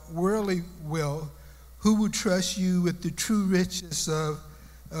about worldly wealth, who will trust you with the true riches of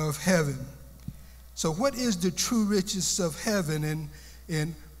heaven? So what is the true riches of heaven,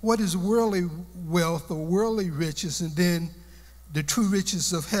 and what is worldly wealth or worldly riches, and then the true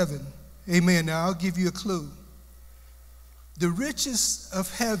riches of heaven? Amen. Now I'll give you a clue. The riches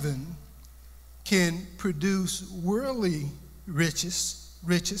of heaven can produce worldly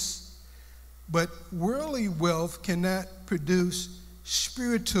riches, but worldly wealth cannot produce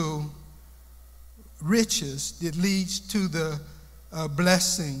spiritual riches that leads to the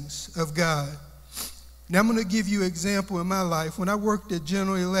blessings of God. Now I'm going to give you an example in my life. When I worked at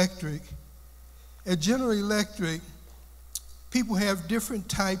General Electric, people have different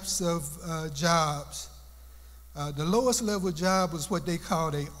types of jobs. The lowest level job was what they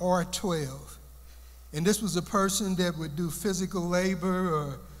called a R12. And this was a person that would do physical labor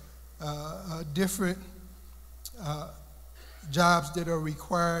or different jobs that are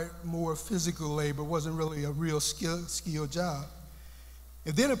required more physical labor. It wasn't really a real skilled job.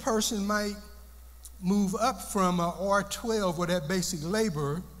 And then a person might move up from a R12 or that basic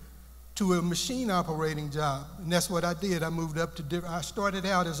labor to a machine operating job. And that's what I did. I moved up to I started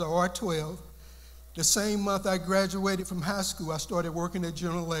out as a R12. The same month I graduated from high school, I started working at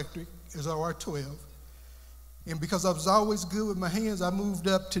General Electric as a R12. And because I was always good with my hands, I moved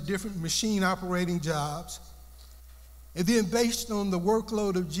up to different machine operating jobs. And then based on the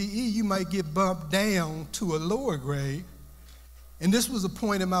workload of GE, you might get bumped down to a lower grade. And this was a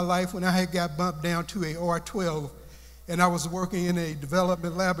point in my life when I had got bumped down to a R12, and I was working in a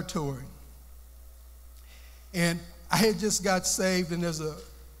development laboratory. And I had just got saved, and as a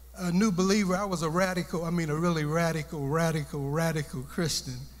new believer, I was a really radical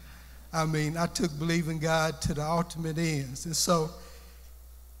Christian. I took believing God to the ultimate ends. And so,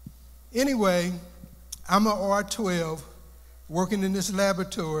 anyway, I'm an R12 working in this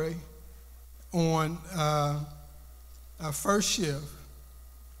laboratory on first shift.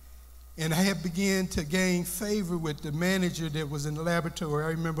 And I had begun to gain favor with the manager that was in the laboratory. I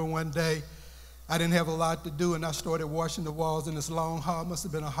remember one day I didn't have a lot to do, and I started washing the walls in this long hall. It must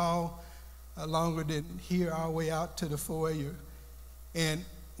have been a hall longer than here, all the way out to the foyer. And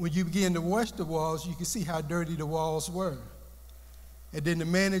when you begin to wash the walls, you can see how dirty the walls were. And then the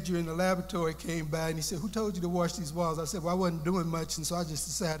manager in the laboratory came by and he said, "Who told you to wash these walls?" I said, "Well, I wasn't doing much, and so I just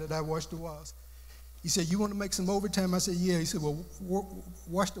decided I'd wash the walls." He said, "You want to make some overtime?" I said, "Yeah." He said, "Well,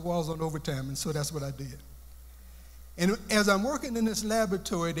 wash the walls on overtime." And so that's what I did. And as I'm working in this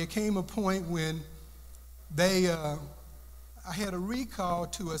laboratory, there came a point when I had a recall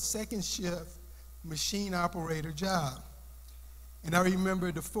to a second shift machine operator job. And I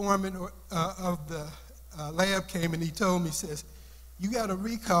remember the foreman of the lab came and he told me, he says, "You got a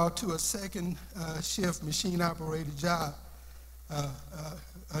recall to a second shift machine operator job.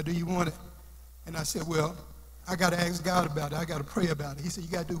 Do you want it?" And I said, "Well, I got to ask God about it. I got to pray about it." He said,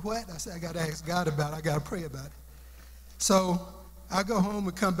 "You got to do what?" I said, "I got to ask God about it. I got to pray about it." So I go home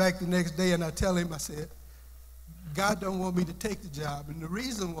and come back the next day and I tell him, I said, "God don't want me to take the job." And the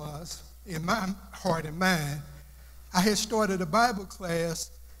reason was, in my heart and mind, I had started a Bible class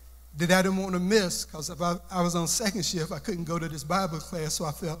that I didn't want to miss, because if I was on second shift, I couldn't go to this Bible class, so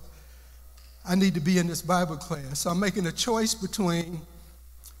I felt I need to be in this Bible class. So I'm making a choice between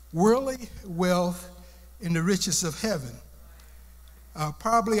worldly wealth and the riches of heaven.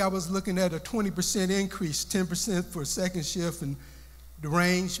 Probably I was looking at a 20% increase, 10% for second shift, and the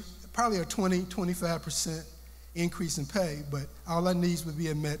range, probably a 20-25% increase in pay, but all our needs were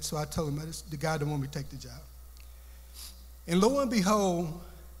being met, so I told him the guy didn't want me to take the job. And lo and behold,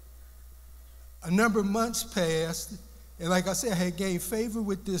 a number of months passed, and like I said, I had gained favor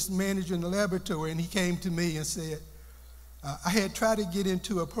with this manager in the laboratory, and he came to me and said, I had tried to get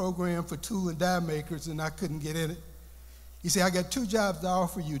into a program for tool and die makers, and I couldn't get in it. He said, "I got two jobs to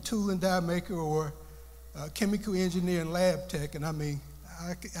offer you, tool and die maker or chemical engineer and lab tech." And I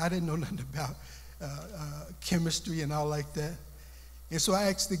didn't know nothing about chemistry and all like that. And so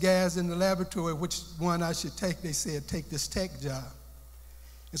I asked the guys in the laboratory which one I should take. They said, "Take this tech job."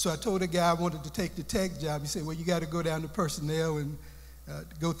 And so I told the guy I wanted to take the tech job. He said, "Well, you got to go down to personnel and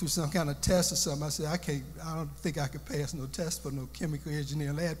go through some kind of test or something." I said, I don't think I could pass no test for no chemical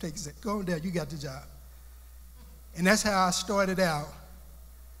engineer lab tech. He said, "Go on down, you got the job." And that's how I started out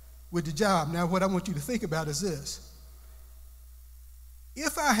with the job. Now, what I want you to think about is this.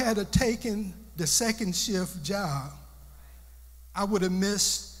 If I had taken the second shift job, I would have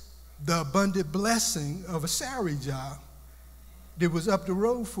missed the abundant blessing of a salary job that was up the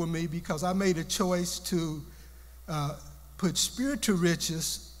road for me because I made a choice to put spiritual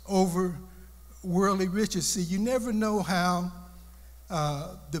riches over worldly riches. See, you never know how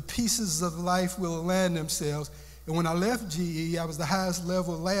the pieces of life will align themselves. And when I left GE, I was the highest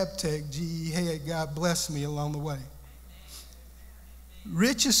level lab tech GE had. God blessed me along the way.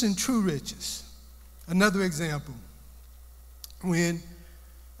 Riches and true riches. Another example. When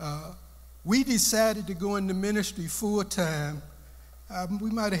we decided to go into ministry full time,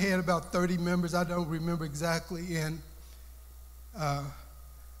 we might have had about 30 members. I don't remember exactly. And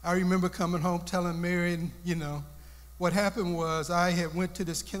I remember coming home telling Mary, you know, what happened was I had went to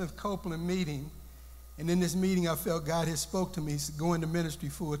this Kenneth Copeland meeting, and in this meeting I felt God had spoke to me, go into ministry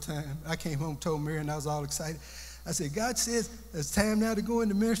full time. I came home, told Mary, and I was all excited. I said, God says it's time now to go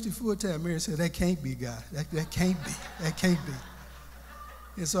into ministry full time. Mary said, that can't be, God. That can't be. That can't be.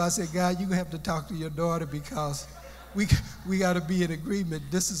 And so I said, God, you're going to have to talk to your daughter because we got to be in agreement.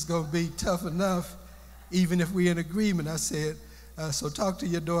 This is going to be tough enough, even if we're in agreement. I said, so talk to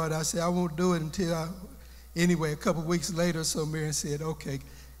your daughter. I said, I won't do it until anyway, a couple weeks later, so Mary said, okay,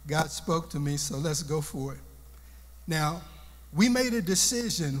 God spoke to me, so let's go for it. Now, we made a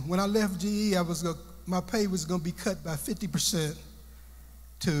decision. When I left GE, my pay was going to be cut by 50%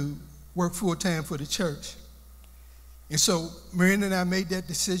 to work full time for the church. And so Marion and I made that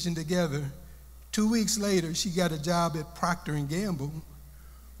decision together. 2 weeks later, she got a job at Procter & Gamble.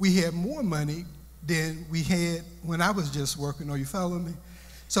 We had more money than we had when I was just working. Are you following me?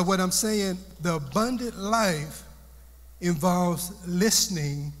 So what I'm saying, the abundant life involves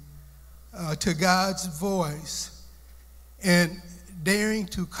listening to God's voice and daring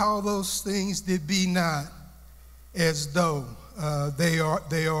to call those things that be not as though they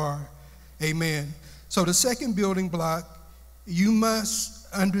are. Amen. So the second building block, you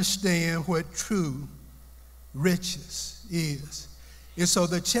must understand what true riches is. And so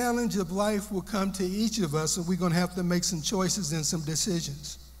the challenge of life will come to each of us, and we're going to have to make some choices and some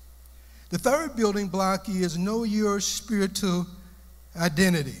decisions. The third building block is know your spiritual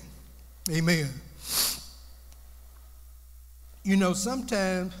identity. Amen. You know,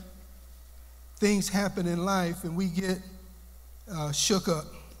 sometimes things happen in life and we get shook up.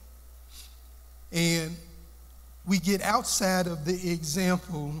 And we get outside of the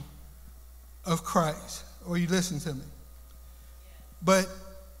example of Christ. Or you listen to me. But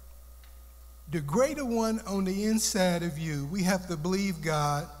the greater one on the inside of you, we have to believe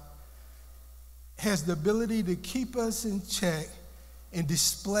God has the ability to keep us in check and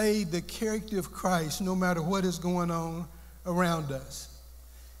display the character of Christ no matter what is going on around us.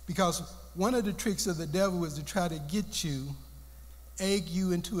 Because one of the tricks of the devil is to try to get you, egg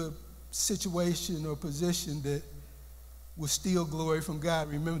you into a situation or position that will steal glory from God.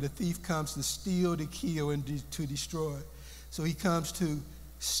 Remember, the thief comes to steal, to kill, and to destroy. So he comes to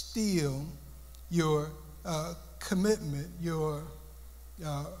steal your commitment, your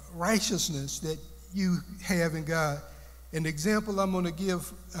righteousness that you have in God. An example I'm going to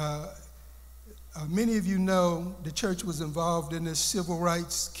give, many of you know the church was involved in this civil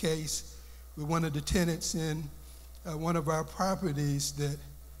rights case with one of the tenants in one of our properties that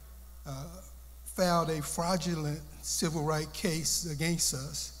filed a fraudulent civil rights case against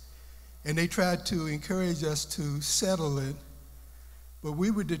us. And they tried to encourage us to settle it, but we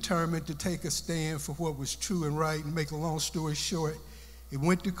were determined to take a stand for what was true and right. And make a long story short, it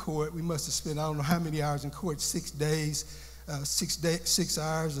went to court. We must have spent, I don't know how many hours in court, 6 days, 6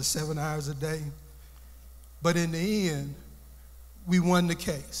 hours or 7 hours a day. But in the end, we won the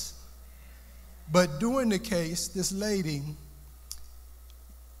case. But during the case, this lady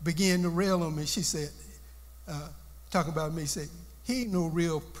began to rail on me. She said, talking about me, said, he ain't no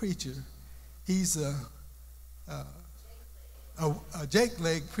real preacher. He's a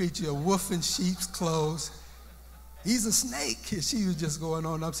Jake-leg preacher, a wolf in sheep's clothes. He's a snake. And she was just going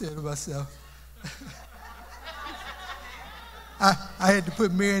on. I'm saying to myself, I had to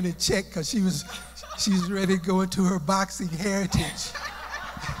put Marion in check because she was ready to go into her boxing heritage.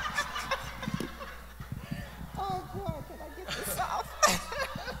 Oh, boy, can I get this off?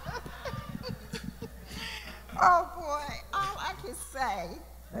 Oh, boy, all I can say,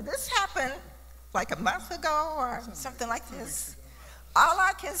 now this happened like a month ago or something like this. All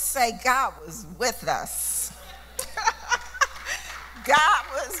I can say, God was with us. God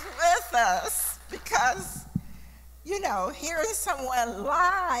was with us because, you know, hearing someone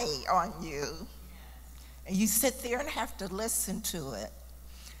lie on you and you sit there and have to listen to it.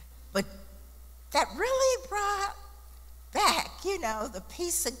 But that really brought back, the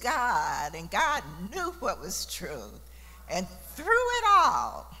peace of God, and God knew what was true. And through it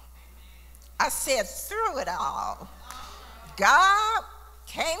all, I said through it all, God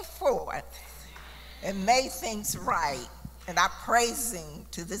came forth and made things right, and I praise him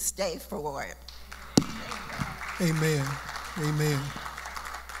to this day for it. Amen. Amen.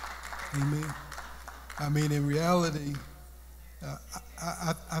 Amen. I mean, in reality,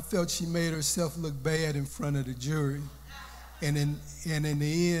 I felt she made herself look bad in front of the jury. And in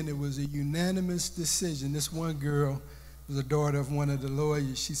the end, it was a unanimous decision. This one girl was a daughter of one of the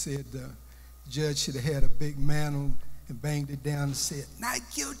lawyers. She said the judge should have had a big mantle and banged it down and said, "Not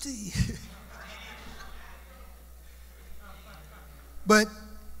guilty." But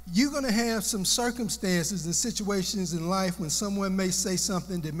you're going to have some circumstances and situations in life when someone may say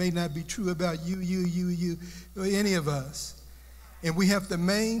something that may not be true about you, or any of us. And we have to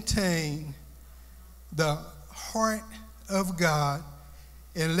maintain the heart of God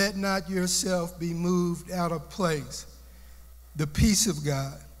and let not yourself be moved out of place. The peace of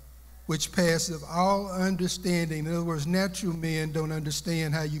God, which passeth all understanding. In other words, natural men don't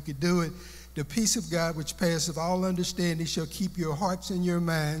understand how you could do it. The peace of God, which passeth all understanding, shall keep your hearts and your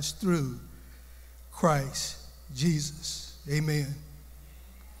minds through Christ Jesus. Amen.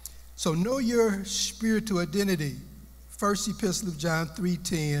 So know your spiritual identity. First Epistle of John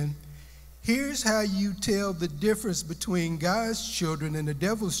 3:10. Here's how you tell the difference between God's children and the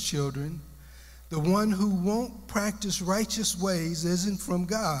devil's children. The one who won't practice righteous ways isn't from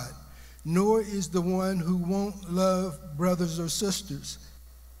God, nor is the one who won't love brothers or sisters.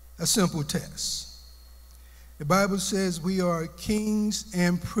 A simple test. The Bible says we are kings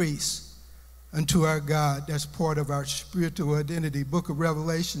and priests unto our God. That's part of our spiritual identity. Book of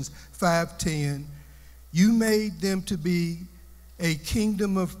Revelations 5:10. You made them to be a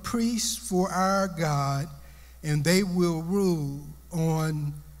kingdom of priests for our God, and they will rule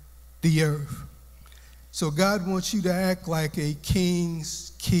on the earth. So God wants you to act like a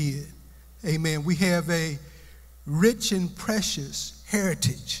king's kid. Amen. We have a rich and precious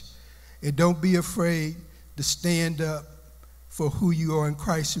heritage. And don't be afraid to stand up for who you are in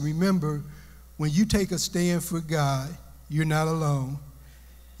Christ. And remember, when you take a stand for God, you're not alone.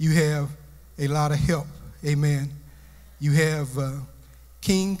 You have a lot of help. Amen. You have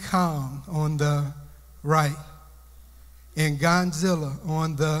King Kong on the right and Godzilla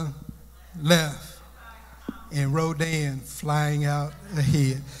on the left and Rodan flying out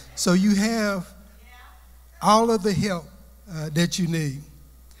ahead. So you have all of the help that you need.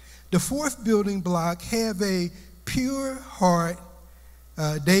 The fourth building block, have a pure heart.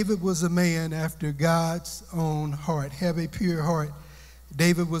 David was a man after God's own heart. Have a pure heart.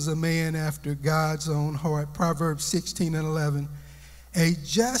 David was a man after God's own heart. Proverbs 16:11. A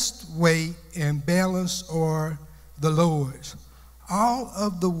just weight and balance are the Lord's. All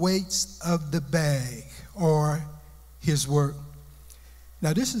of the weights of the bag are his work.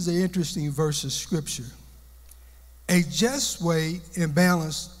 Now this is an interesting verse of scripture. A just weight and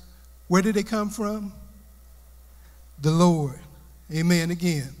balance, where did it come from? The Lord. Amen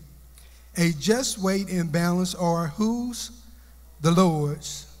again. A just weight and balance are whose? The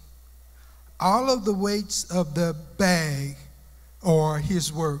Lord's. All of the weights of the bag are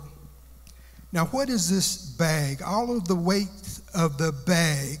his work. Now what is this bag? All of the weights of the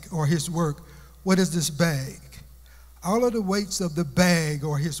bag are his work. What is this bag? All of the weights of the bag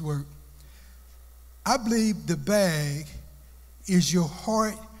are his work. I believe the bag is your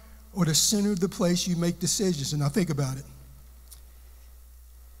heart or the center of the place you make decisions. And now think about it.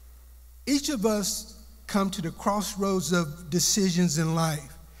 Each of us come to the crossroads of decisions in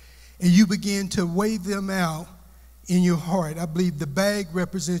life, and you begin to weigh them out in your heart. I believe the bag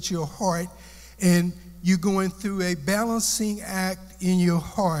represents your heart, and you're going through a balancing act in your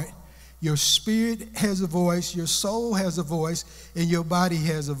heart. Your spirit has a voice, your soul has a voice, and your body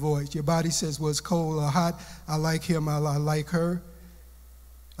has a voice. Your body says, well, it's cold or hot. I like him, I like her.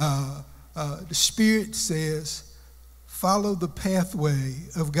 The spirit says, follow the pathway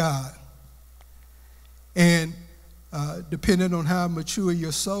of God. And depending on how mature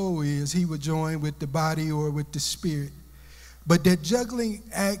your soul is, he would join with the body or with the spirit. But that juggling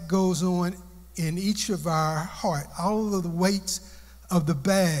act goes on in each of our heart. All of the weights of the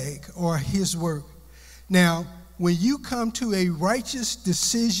bag are his work. Now, when you come to a righteous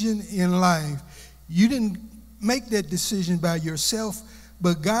decision in life, you didn't make that decision by yourself,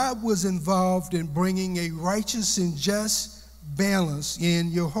 but God was involved in bringing a righteous and just balance in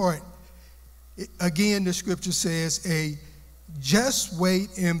your heart. Again, the scripture says a just weight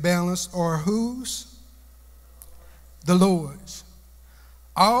and balance are whose? The Lord's.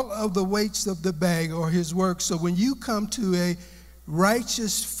 All of the weights of the bag are his work. So when you come to a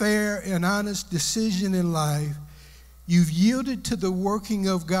righteous, fair, and honest decision in life, you've yielded to the working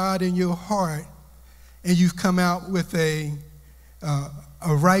of God in your heart, and you've come out with a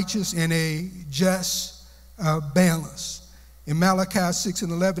righteous and a just balance. In Malachi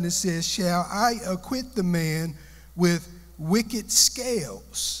 6:11 it says, "Shall I acquit the man with wicked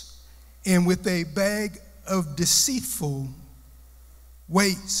scales and with a bag of deceitful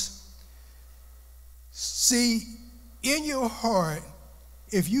weights?" See, in your heart,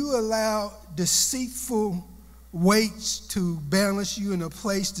 if you allow deceitful weights to balance you in a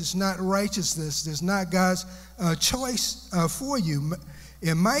place that's not righteousness, that's not God's choice for you.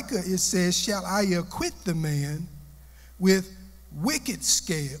 In Micah it says, "Shall I acquit the man with wicked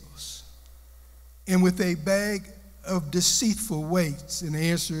scales and with a bag of deceitful weights?" And the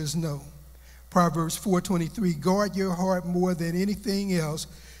answer is no. Proverbs 4:23, "Guard your heart more than anything else,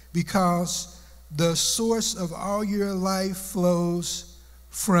 because the source of all your life flows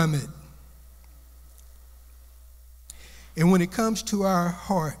from it." And when it comes to our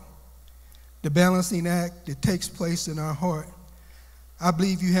heart, the balancing act that takes place in our heart, I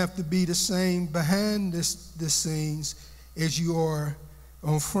believe you have to be the same behind the scenes as you are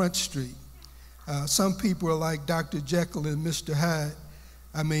on Front Street. Some people are like Dr. Jekyll and Mr. Hyde.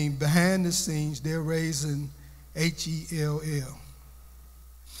 I mean, behind the scenes, they're raising H-E-L-L.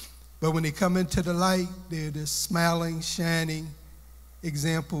 But when they come into the light, they're the smiling, shining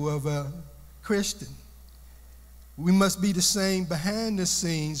example of a Christian. We must be the same behind the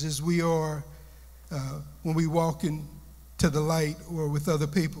scenes as we are when we walk into the light or with other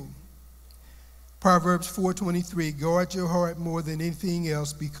people. Proverbs 4:23, "Guard your heart more than anything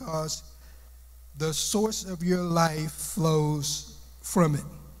else, because the source of your life flows from it."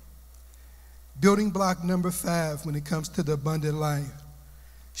 Building block number 5 when it comes to the abundant life: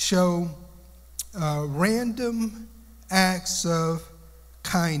 show random acts of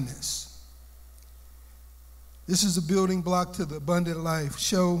kindness. This is a building block to the abundant life.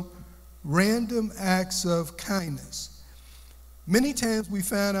 Show random acts of kindness. Many times we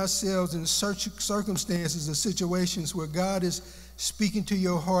find ourselves in circumstances or situations where God is speaking to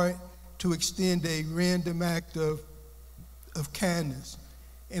your heart to extend a random act of kindness.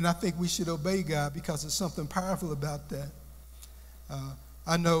 And I think we should obey God, because there's something powerful about that.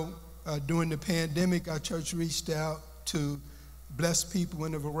 I know during the pandemic, our church reached out to bless people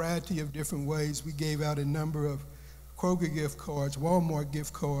in a variety of different ways. We gave out a number of Kroger gift cards, Walmart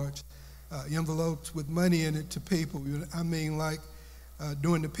gift cards, envelopes with money in it to people. I mean, like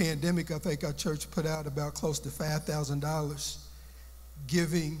during the pandemic, I think our church put out about close to $5,000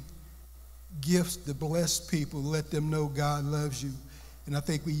 giving gifts to bless people, let them know God loves you. And I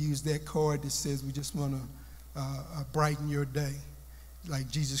think we used that card that says we just want to brighten your day, like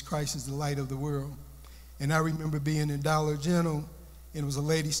Jesus Christ is the light of the world. And I remember being in Dollar General, and there was a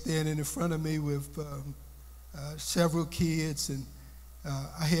lady standing in front of me with several kids, and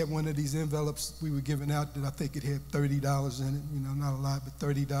I had one of these envelopes we were giving out that I think it had $30 in it, not a lot, but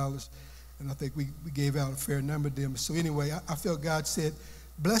 $30. And I think we gave out a fair number of them. So anyway, I felt God said,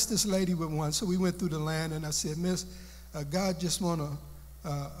 bless this lady with one. So we went through the line, and I said, "Miss, God just want to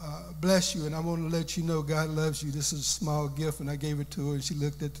bless you, and I want to let you know God loves you. This is a small gift." And I gave it to her, and she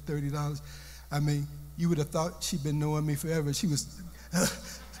looked at the $30. I mean, you would have thought she'd been knowing me forever. She was,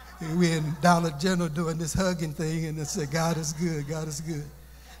 we're in Dollar General doing this hugging thing, and I said, "God is good, God is good."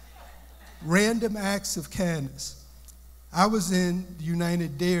 Random acts of kindness. I was in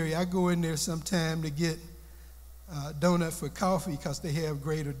United Dairy. I go in there sometime to get a donut for coffee because they have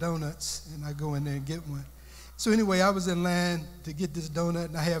greater donuts, and I go in there and get one. So anyway, I was in line to get this donut,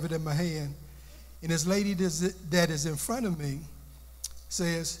 and I have it in my hand. And this lady that is in front of me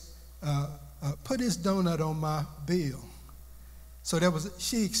says, "Put this donut on my bill." So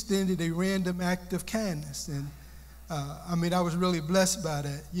she extended a random act of kindness. And I was really blessed by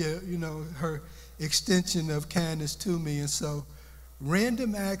that. Her extension of kindness to me. And so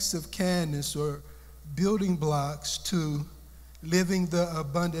random acts of kindness are building blocks to living the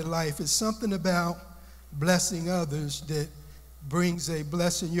abundant life. It's something about blessing others that brings a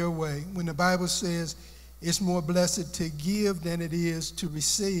blessing your way. When the Bible says it's more blessed to give than it is to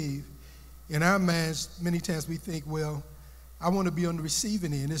receive, in our minds, many times we think, well, I want to be on the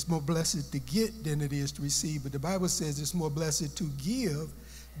receiving end. It's more blessed to get than it is to receive. But the Bible says it's more blessed to give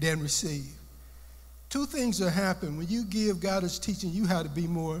than receive. Two things will happen. When you give, God is teaching you how to be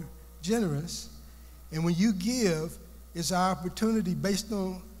more generous. And when you give, it's our opportunity, based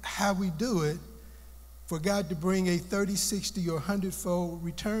on how we do it, for God to bring a 30, 60, or 100-fold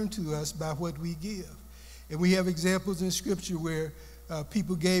return to us by what we give. And we have examples in Scripture where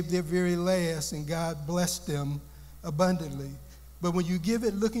people gave their very last, and God blessed them abundantly. But when you give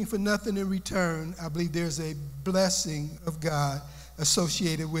it looking for nothing in return, I believe there's a blessing of God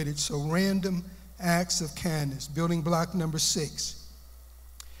associated with it. So random acts of kindness. Building block number 6.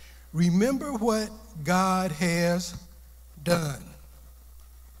 Remember what God has done.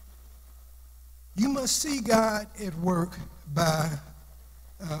 You must see God at work by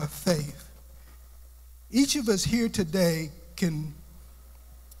faith. Each of us here today can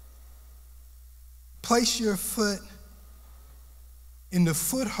place your foot in the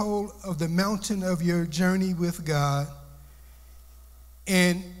foothold of the mountain of your journey with God,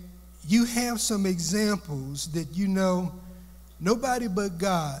 and you have some examples that you know nobody but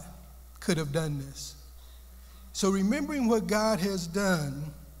God could have done this. So remembering what God has done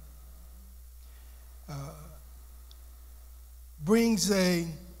brings a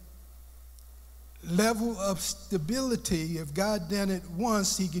level of stability. If God done it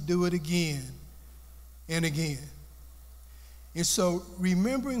once, he could do it again and again. And so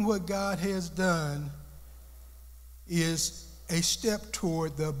remembering what God has done is a step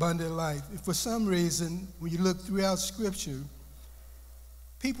toward the abundant life. If for some reason, when you look throughout Scripture,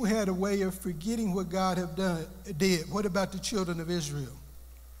 people had a way of forgetting what God did. What about the children of Israel?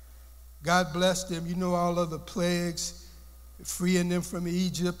 God blessed them. You know all of the plagues, freeing them from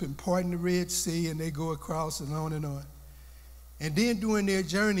Egypt and parting the Red Sea, and they go across and on and on. And then during their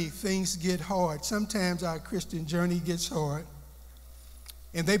journey, things get hard. Sometimes our Christian journey gets hard.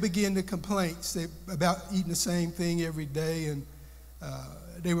 And they begin to complain about eating the same thing every day, and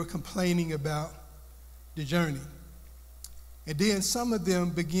they were complaining about the journey. And then some of them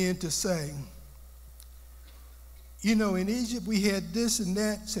began to say, you know, in Egypt we had this and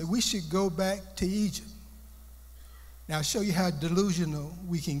that, so we should go back to Egypt. Now I'll show you how delusional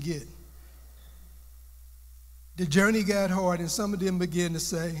we can get. The journey got hard, and some of them began to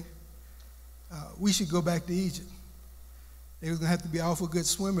say, we should go back to Egypt. They were going to have to be an awful good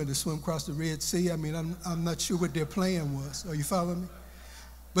swimmer to swim across the Red Sea. I mean, I'm not sure what their plan was. Are you following me?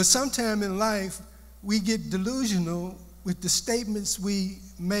 But sometime in life, we get delusional with the statements we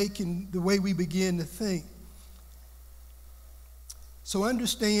make and the way we begin to think. So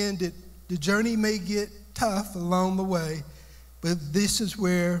understand that the journey may get tough along the way, but this is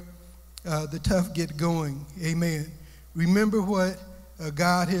where the tough get going. Amen. Remember what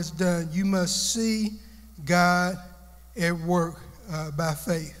God has done. You must see God at work by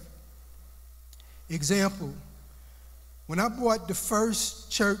faith. Example, when I bought the first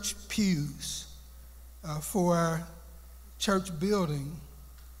church pews for our church building,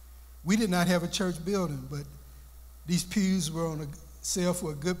 we did not have a church building, but these pews were on a sale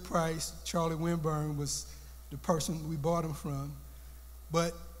for a good price. Charlie Winburn was the person we bought them from.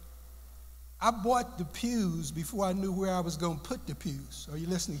 But I bought the pews before I knew where I was going to put the pews. Are you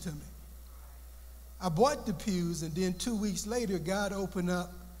listening to me? I bought the pews, and then 2 weeks later, God opened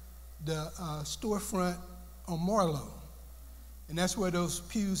up the storefront on Marlowe. And that's where those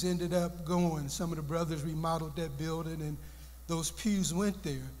pews ended up going. Some of the brothers remodeled that building, and those pews went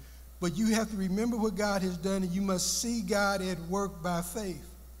there. But you have to remember what God has done, and you must see God at work by faith.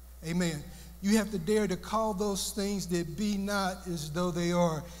 Amen. You have to dare to call those things that be not as though they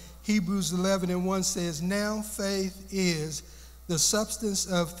are. Hebrews 11:1 says, now faith is the substance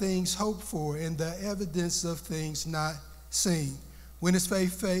of things hoped for and the evidence of things not seen. When is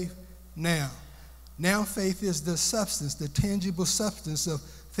faith? Faith now. Now faith is the substance, the tangible substance of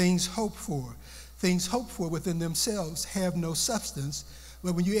things hoped for. Things hoped for within themselves have no substance,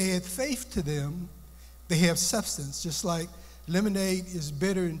 but when you add faith to them, they have substance. Just like lemonade is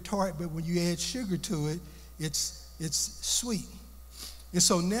bitter and tart, but when you add sugar to it, it's sweet. And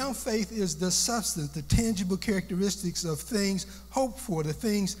so now faith is the substance, the tangible characteristics of things hoped for. The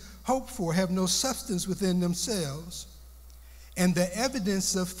things hoped for have no substance within themselves, and the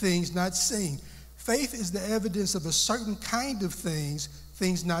evidence of things not seen. Faith is the evidence of a certain kind of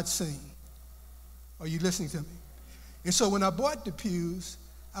things not seen. Are you listening to me? And so when I bought the pews,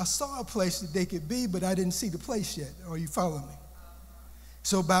 I saw a place that they could be, but I didn't see the place yet. Are you following me?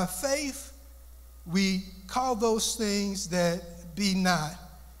 So by faith, we call those things that be not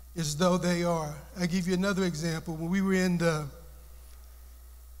as though they are. I'll give you another example. When we were in the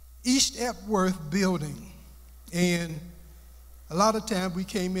East Epworth building, and a lot of times we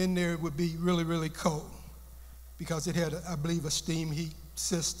came in there, it would be really, really cold because it had, I believe, a steam heat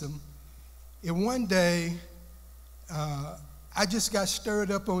system. And one day, I just got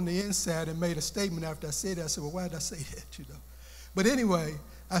stirred up on the inside and made a statement after I said that. I said, well, why did I say that, you know? But anyway,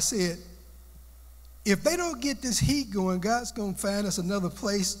 I said, if they don't get this heat going, God's going to find us another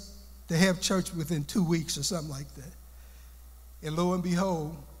place to have church within 2 weeks or something like that. And lo and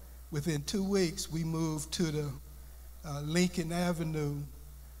behold, within 2 weeks, we moved to the Lincoln Avenue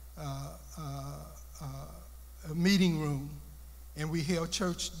meeting room, and we held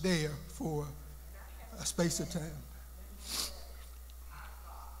church there for a space of time.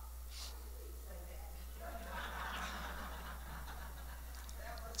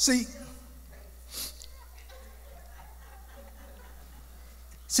 See,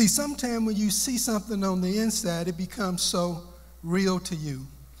 sometimes when you see something on the inside, it becomes so real to you.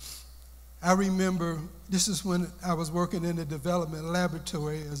 I remember, this is when I was working in the development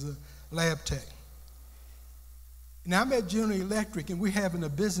laboratory as a lab tech. Now I'm at General Electric, and we're having a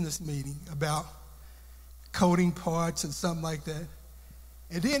business meeting about coding parts and something like that.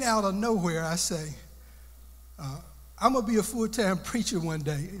 And then out of nowhere, I say, I'm going to be a full-time preacher one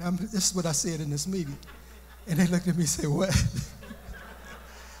day. This is what I said in this meeting. And they looked at me and said, what?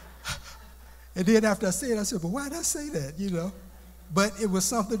 And then after I said it, I said, but why did I say that, you know? But it was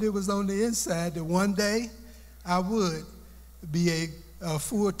something that was on the inside that one day I would be a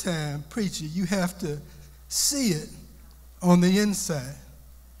full-time preacher. You have to see it on the inside.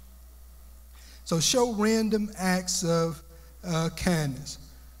 So show random acts of kindness.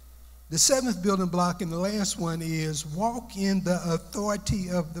 The seventh building block and the last one is walk in the authority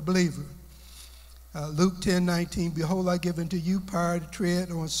of the believer. Luke 10:19, behold, I give unto you power to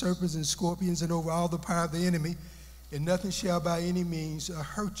tread on serpents and scorpions and over all the power of the enemy, and nothing shall by any means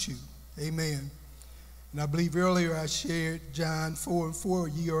hurt you. Amen. And I believe earlier I shared John 4:4,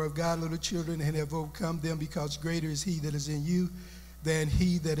 ye are of God, little children, and have overcome them, because greater is he that is in you than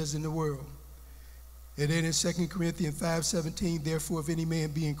he that is in the world. And then in 2 Corinthians 5:17, therefore if any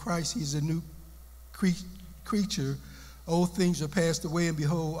man be in Christ, he is a new creature. Old things are passed away, and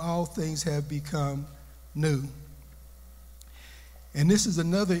behold, all things have become new. And this is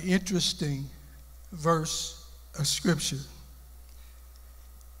another interesting verse of Scripture.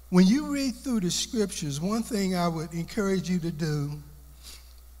 When you read through the Scriptures, one thing I would encourage you to do,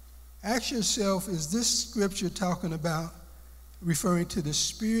 ask yourself, is this Scripture talking about referring to the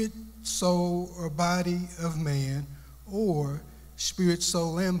spirit, soul, or body of man, or spirit,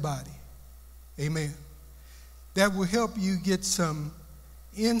 soul, and body? Amen. That will help you get some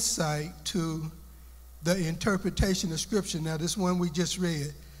insight to the interpretation of Scripture. Now, this one we just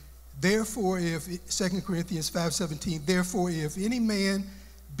read. Therefore, if, 2 Corinthians 5:17, therefore, if any man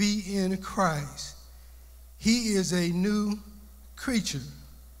be in Christ, he is a new creature.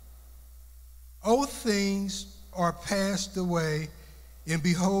 Old things are passed away, and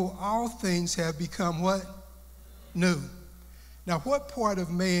behold, all things have become what? New. Now, what part of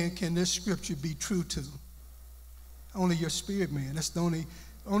man can this Scripture be true to? Only your spirit man. That's the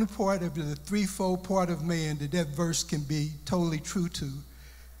only part of the threefold part of man that verse can be totally true to.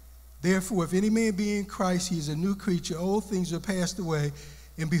 Therefore, if any man be in Christ, he is a new creature. Old things are passed away,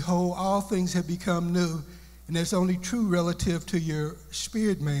 and behold, all things have become new. And that's only true relative to your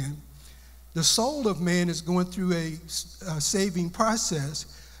spirit man. The soul of man is going through a saving process.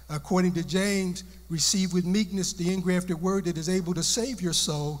 According to James, receive with meekness the engrafted word that is able to save your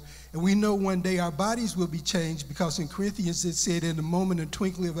soul. And we know one day our bodies will be changed, because in Corinthians it said, in the moment and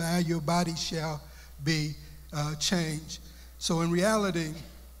twinkling of an eye, your body shall be changed. So in reality,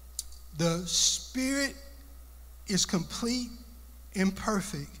 the spirit is complete and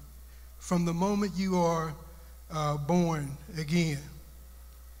perfect from the moment you are born again.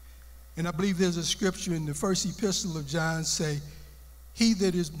 And I believe there's a scripture in the first epistle of John say, he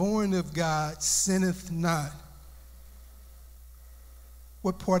that is born of God sinneth not.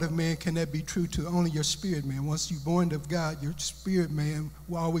 What part of man can that be true to? Only your spirit man. Once you're born of God, your spirit man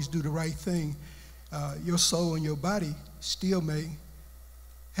will always do the right thing. Your soul and your body still may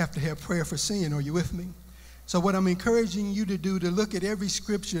have to have prayer for sin. Are you with me? So what I'm encouraging you to do, to look at every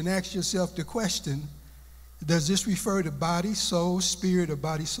scripture and ask yourself the question, does this refer to body, soul, spirit, or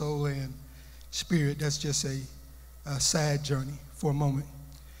body, soul, and spirit? That's just a side journey for a moment.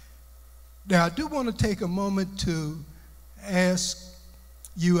 Now, I do want to take a moment to ask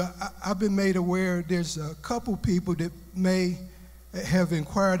you, I've been made aware there's a couple people that may have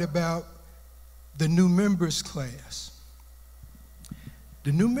inquired about the new members class.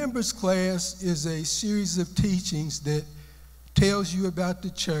 The new members class is a series of teachings that tells you about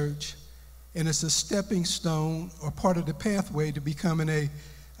the church, and it's a stepping stone or part of the pathway to becoming a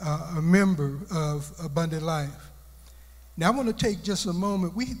member of Abundant Life. Now, I want to take just a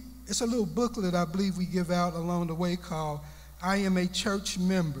moment. It's a little booklet I believe we give out along the way called I Am a Church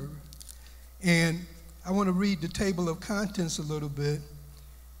Member. And I want to read the table of contents a little bit.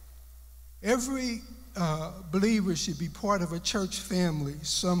 Every believer should be part of a church family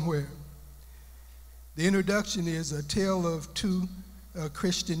somewhere. The introduction is a tale of two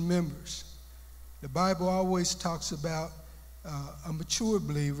Christian members. The Bible always talks about a mature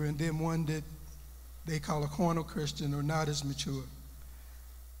believer and then one that they call a carnal Christian or not as mature.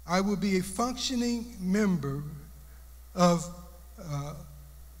 I will be a functioning member of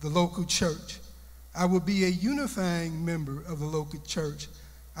the local church. I will be a unifying member of the local church.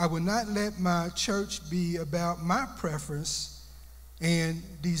 I will not let my church be about my preference and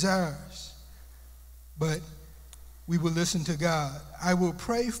desires, but we will listen to God. I will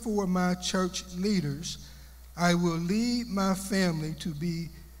pray for my church leaders. I will lead my family to be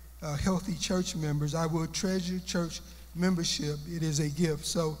healthy church members. I will treasure church membership. It is a gift.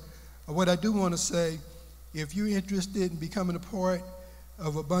 So what I do want to say, if you're interested in becoming a part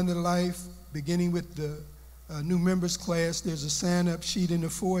of Abundant Life, beginning with the new members class, there's a sign-up sheet in the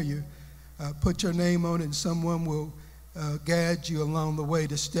foyer. Put your name on it and someone will guide you along the way,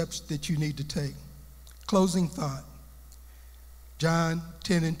 the steps that you need to take. Closing thought. John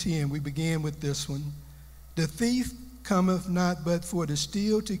 10:10, we begin with this one. The thief cometh not but for to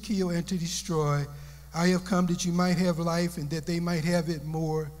steal, to kill, and to destroy. I have come that you might have life and that they might have it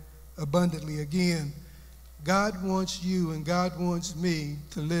more abundantly. Again, God wants you and God wants me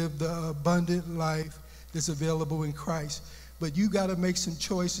to live the abundant life that's available in Christ. But you got to make some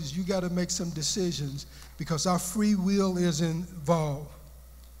choices. You got to make some decisions because our free will is involved.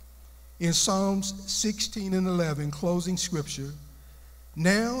 In Psalms 16:11, closing scripture,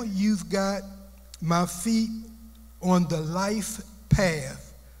 now you've got my feet on the life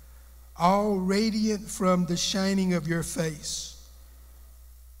path, all radiant from the shining of your face.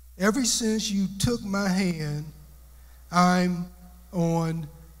 Ever since you took my hand, I'm on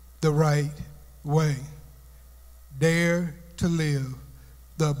the right way. Dare to live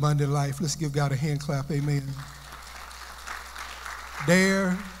the abundant life. Let's give God a hand clap, amen.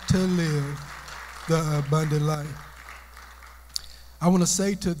 Dare to live the abundant life. I want to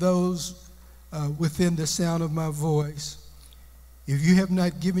say to those within the sound of my voice, if you have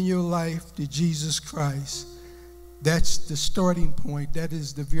not given your life to Jesus Christ, that's the starting point. That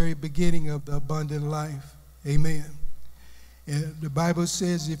is the very beginning of the abundant life. Amen. And the Bible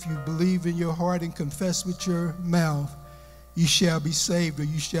says if you believe in your heart and confess with your mouth, you shall be saved, or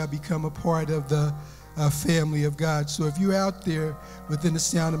you shall become a part of the family of God. So if you're out there within the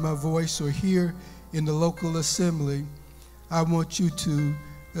sound of my voice or here in the local assembly, I want you to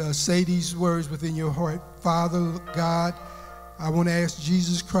say these words within your heart. Father God, I want to ask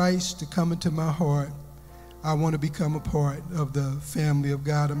Jesus Christ to come into my heart. I want to become a part of the family of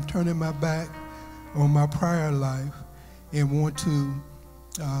God. I'm turning my back on my prior life and want to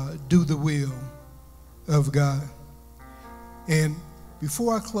do the will of God. And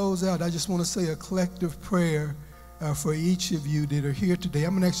before I close out, I just want to say a collective prayer for each of you that are here today.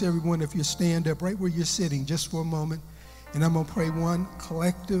 I'm going to ask everyone if you stand up right where you're sitting just for a moment, and I'm going to pray one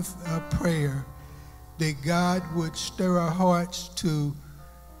collective prayer that God would stir our hearts to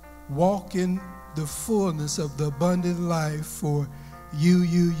walk in the fullness of the abundant life for you,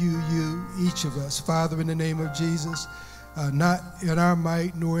 each of us. Father, in the name of Jesus, not in our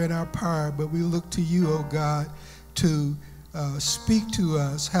might nor in our power, but we look to you, oh God, to speak to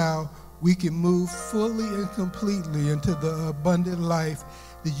us how we can move fully and completely into the abundant life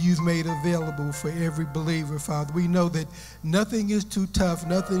that you've made available for every believer, Father. We know that nothing is too tough,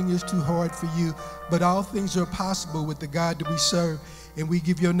 nothing is too hard for you, but all things are possible with the God that we serve. And we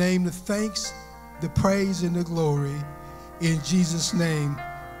give your name the thanks, the praise, and the glory. In Jesus' name,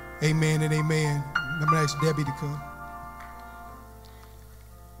 amen and amen. I'm going to ask Debbie to come.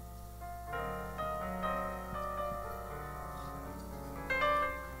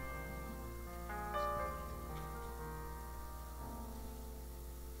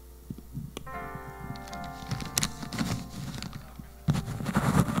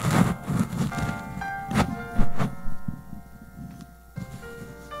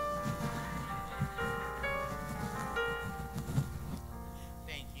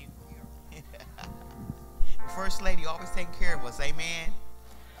 First Lady always taking care of us, amen.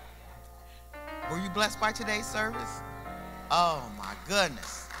 Were you blessed by today's service? Oh my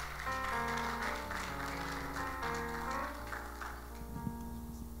goodness.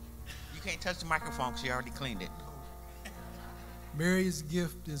 You can't touch the microphone because you already cleaned it. Mary's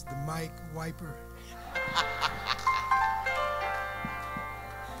gift is the mic wiper.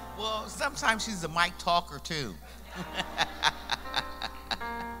 Well, sometimes she's a mic talker too.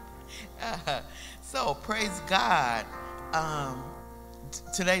 So praise God.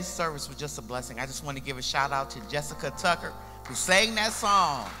 Today's service was just a blessing. I just want to give a shout out to Jessica Tucker who sang that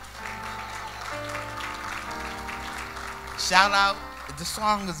song. Shout out The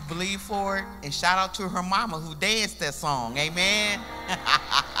song is Believe For It, and shout out to her mama who danced that song. Amen.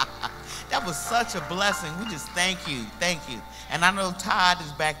 That was such a blessing. We just thank you. And I know Todd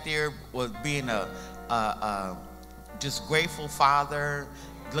is back there with being a just grateful father,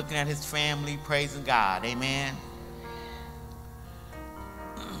 looking at his family, praising God. Amen.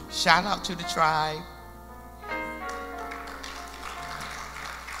 Shout out to the tribe.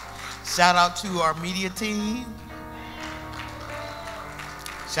 Shout out to our media team.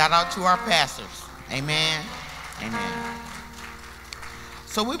 Shout out to our pastors. Amen. Amen.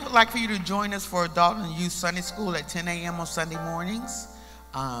 So we would like for you to join us for Adult and Youth Sunday School at 10 a.m. on Sunday mornings.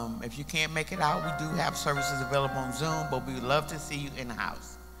 If you can't make it out, we do have services available on Zoom, but we would love to see you in the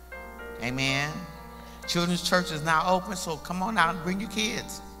house. Amen. Children's Church is now open, so come on out and bring your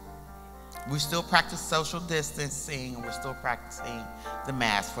kids. We still practice social distancing, and we're still practicing the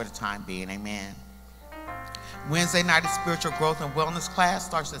mask for the time being. Amen. Wednesday night is Spiritual Growth and Wellness class,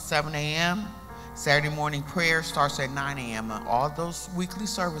 starts at 7 a.m. Saturday morning prayer starts at 9 a.m. All those weekly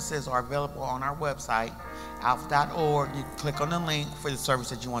services are available on our website, alpha.org. You can click on the link for the service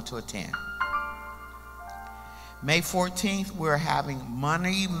that you want to attend. May 14th, we're having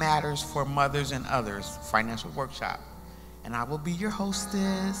Money Matters for Mothers and Others financial workshop. And I will be your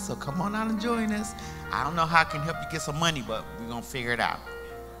hostess, so come on out and join us. I don't know how I can help you get some money, but we're going to figure it out.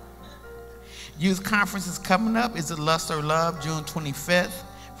 Youth Conference is coming up. It's a Lust or Love, June 25th.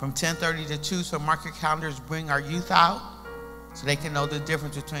 From 10:30 to 2, so mark your calendars, bring our youth out so they can know the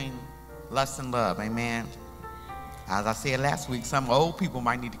difference between lust and love. Amen. As I said last week, some old people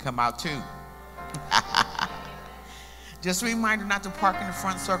might need to come out too. Just a reminder not to park in the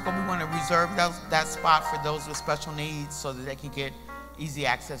front circle. We want to reserve that spot for those with special needs so that they can get easy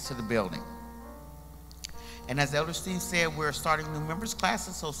access to the building. And as Elder Steve said, we're starting new members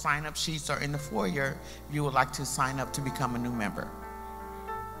classes, so sign-up sheets are in the foyer if you would like to sign up to become a new member.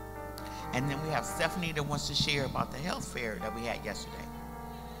 And then we have Stephanie that wants to share about the health fair that we had yesterday.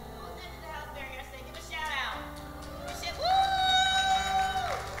 Who attended the health fair yesterday? Give a shout out.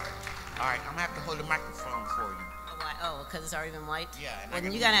 All right, I'm going to have to hold the microphone for you. Oh, because it's already been wiped? Yeah. Well,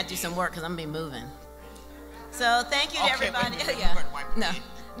 then you're going to have to do some work because I'm going to be moving. So thank you to everybody. No,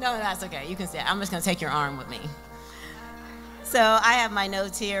 that's okay. You can stay. I'm just going to take your arm with me. So I have my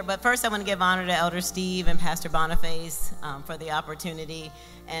notes here, but first I want to give honor to Elder Steve and Pastor Boniface for the opportunity,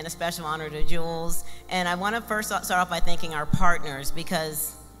 and a special honor to Jules. And I want to first start off by thanking our partners,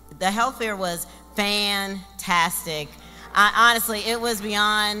 because the health fair was fantastic. Honestly, it was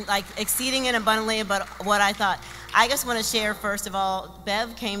beyond, like, exceeding it abundantly, but what I thought. I just want to share, first of all,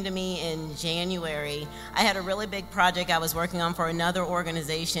 Bev came to me in January. I had a really big project I was working on for another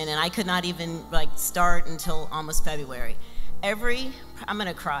organization, and I could not even, like, start until almost February. I'm going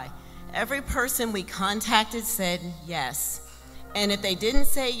to cry. Every person we contacted said yes. And if they didn't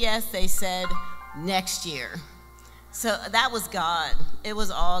say yes, they said next year. So that was God. It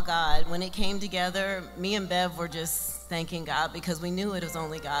was all God. When it came together, me and Bev were just thanking God, because we knew it was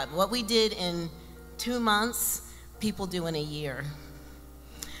only God. What we did in 2 months, people do in a year.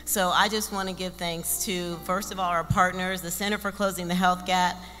 So I just want to give thanks to, first of all, our partners, the Center for Closing the Health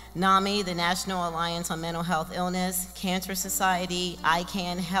Gap, NAMI, the National Alliance on Mental Health Illness, Cancer Society,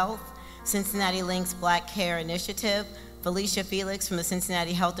 ICANN Health, Cincinnati Links Black Care Initiative. Felicia Felix from the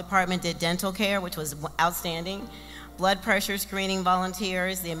Cincinnati Health Department did dental care, which was outstanding. Blood pressure screening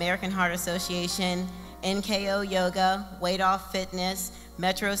volunteers, the American Heart Association, NKO Yoga, Weight Off Fitness,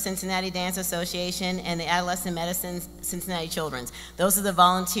 Metro Cincinnati Dance Association, and the Adolescent Medicine Cincinnati Children's. Those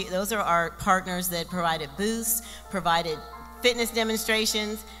are our partners that provided booths, provided fitness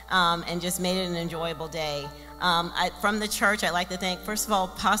demonstrations, and just made it an enjoyable day. From the church, I'd like to thank, first of all,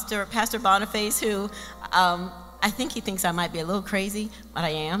 Pastor Boniface, who I think he thinks I might be a little crazy, but I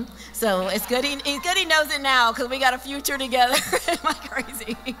am. So it's good he knows it now, because we got a future together. Am I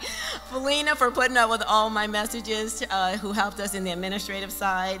crazy? Felina for putting up with all my messages, who helped us in the administrative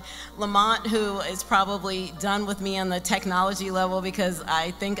side. Lamont, who is probably done with me on the technology level, because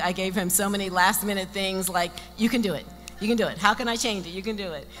I think I gave him so many last minute things like, you can do it. You can do it. How can I change it? You can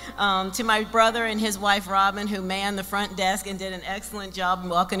do it. To my brother and his wife, Robin, who manned the front desk and did an excellent job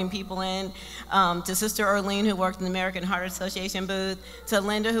welcoming people in. To Sister Erlene, who worked in the American Heart Association booth. To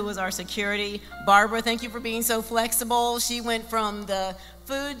Linda, who was our security. Barbara, thank you for being so flexible. She went from the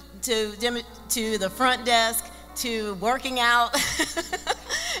food to the front desk to working out.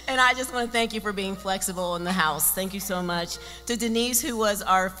 And I just want to thank you for being flexible in the house. Thank you so much. To Denise, who was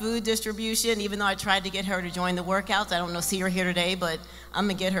our food distribution, even though I tried to get her to join the workouts. I don't see her here today, but I'm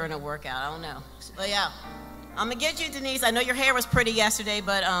going to get her in a workout. I don't know. But yeah. I'm going to get you, Denise. I know your hair was pretty yesterday,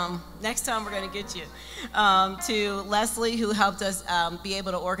 but next time we're going to get you. To Leslie, who helped us be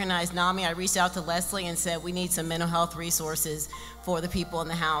able to organize NAMI. I reached out to Leslie and said we need some mental health resources for the people in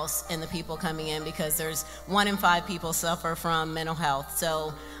the house and the people coming in, because there's 1 in 5 people suffer from mental health.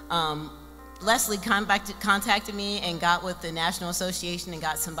 So Leslie contacted me and got with the National Association and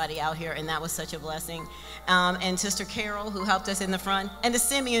got somebody out here, and that was such a blessing. And Sister Carol, who helped us in the front, and to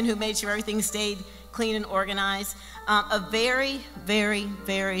Simeon, who made sure everything stayed clean and organized. A very, very,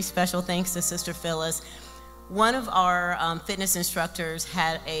 very special thanks to Sister Phyllis. One of our fitness instructors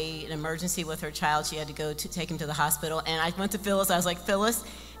had an emergency with her child. She had to go to take him to the hospital, and I went to Phyllis. I was like, Phyllis,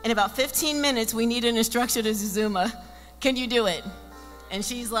 in about 15 minutes, we need an instructor to Zumba. Can you do it? And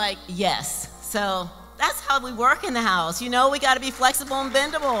she's like, yes. So that's how we work in the house. You know, we got to be flexible and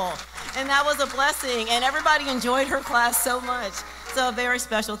bendable. And that was a blessing. And everybody enjoyed her class so much. So a very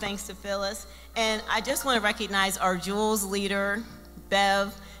special thanks to Phyllis. And I just want to recognize our Jules leader,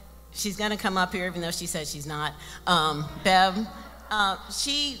 Bev. She's going to come up here, even though she said she's not. Bev,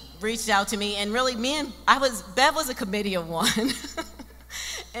 she reached out to me, and really, Bev was a committee of 1.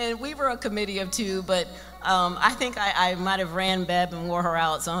 And we were a committee of 2, but I think I might have ran Bev and wore her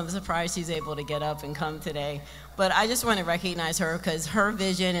out, so I'm surprised she's able to get up and come today. But I just want to recognize her, because her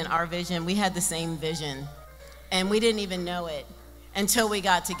vision and our vision, we had the same vision. And we didn't even know it until we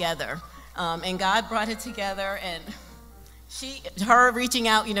got together. And God brought it together, and her reaching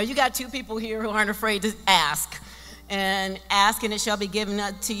out, you know, you got 2 people here who aren't afraid to ask. And ask, and it shall be given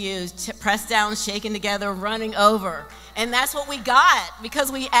to you, pressed down, shaken together, running over. And that's what we got,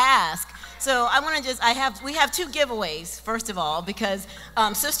 because we ask. So I want to we have 2 giveaways, first of all, because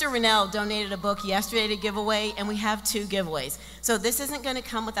Sister Renelle donated a book yesterday to give away, and we have 2 giveaways. So this isn't going to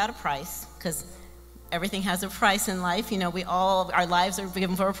come without a price, because everything has a price in life. You know, our lives are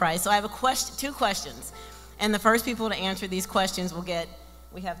given for a price. So I have 2 questions. And the first people to answer these questions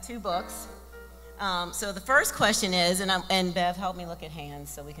we have 2 books. So the first question is, and Bev, help me look at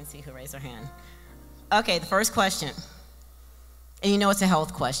hands so we can see who raised their hand. Okay, the first question. And you know it's a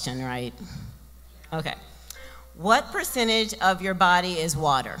health question, right? Okay. What percentage of your body is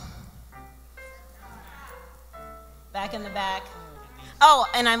water? Back in the back. Oh,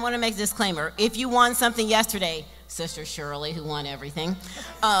 and I want to make a disclaimer. If you won something yesterday, Sister Shirley, who won everything,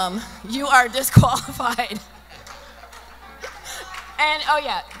 you are disqualified. And, oh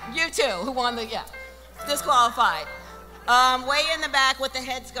yeah, you too, who won disqualified. Way in the back with the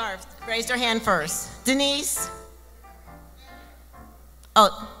headscarf, raised her hand first. Denise?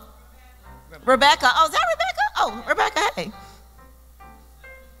 Oh, Rebecca. Oh, is that Rebecca? Oh, Rebecca, hey.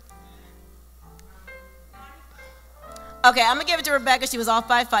 Okay, I'm gonna give it to Rebecca. She was off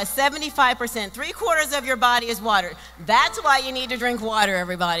by 5. 75%, 3/4 of your body is water. That's why you need to drink water,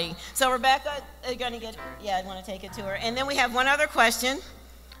 everybody. So Rebecca, you're gonna I want to take it to her. And then we have one other question.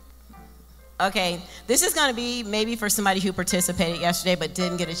 Okay, this is gonna be maybe for somebody who participated yesterday but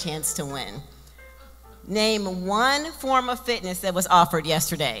didn't get a chance to win. Name 1 form of fitness that was offered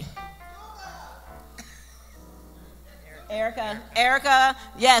yesterday. Erica,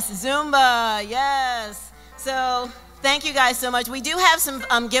 yes, Zumba, yes. So thank you guys so much. We do have some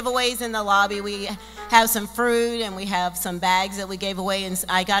giveaways in the lobby. We have some fruit, and we have some bags that we gave away, and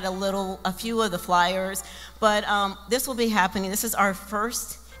I got a few of the flyers. But this will be happening. This is our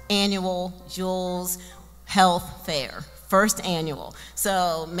first annual Jules Health Fair. First annual.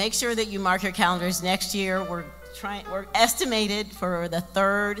 So make sure that you mark your calendars next year. We're estimated for the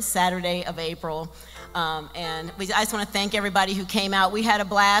 3rd Saturday of April. And I just want to thank everybody who came out. We had a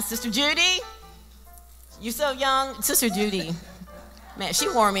blast. Sister Judy, you're so young. Sister Judy, man, she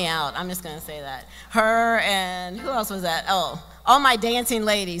wore me out. I'm just going to say that. Her and who else was that? Oh, all my dancing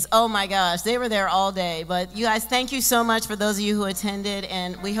ladies. Oh my gosh, they were there all day. But you guys, thank you so much for those of you who attended,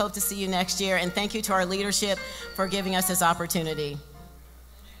 and we hope to see you next year. And thank you to our leadership for giving us this opportunity.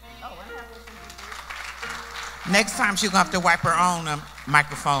 Next time she's going to have to wipe her own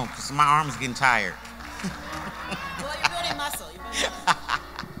microphone, because my arm's getting tired. Well, you're building muscle.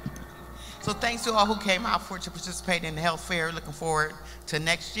 So thanks to all who came out to participate in the health fair. Looking forward to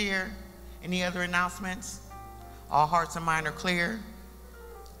next year. Any other announcements? All hearts and minds are clear.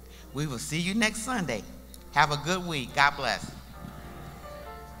 We will see you next Sunday. Have a good week. God bless.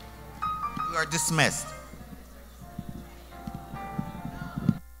 You are dismissed.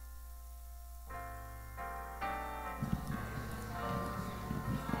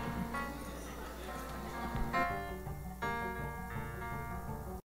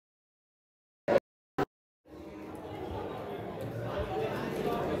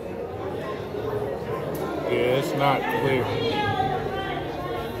 It's not clear.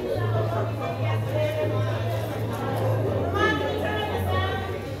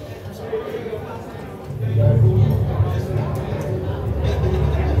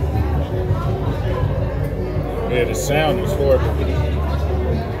 The sound is horrible.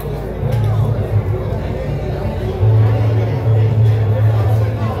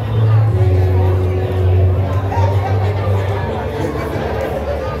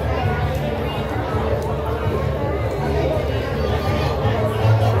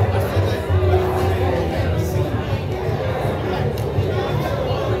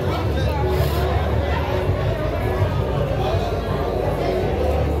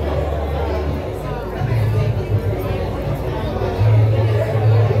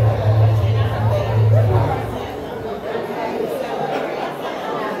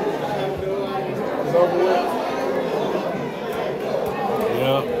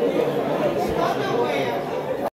 Yeah.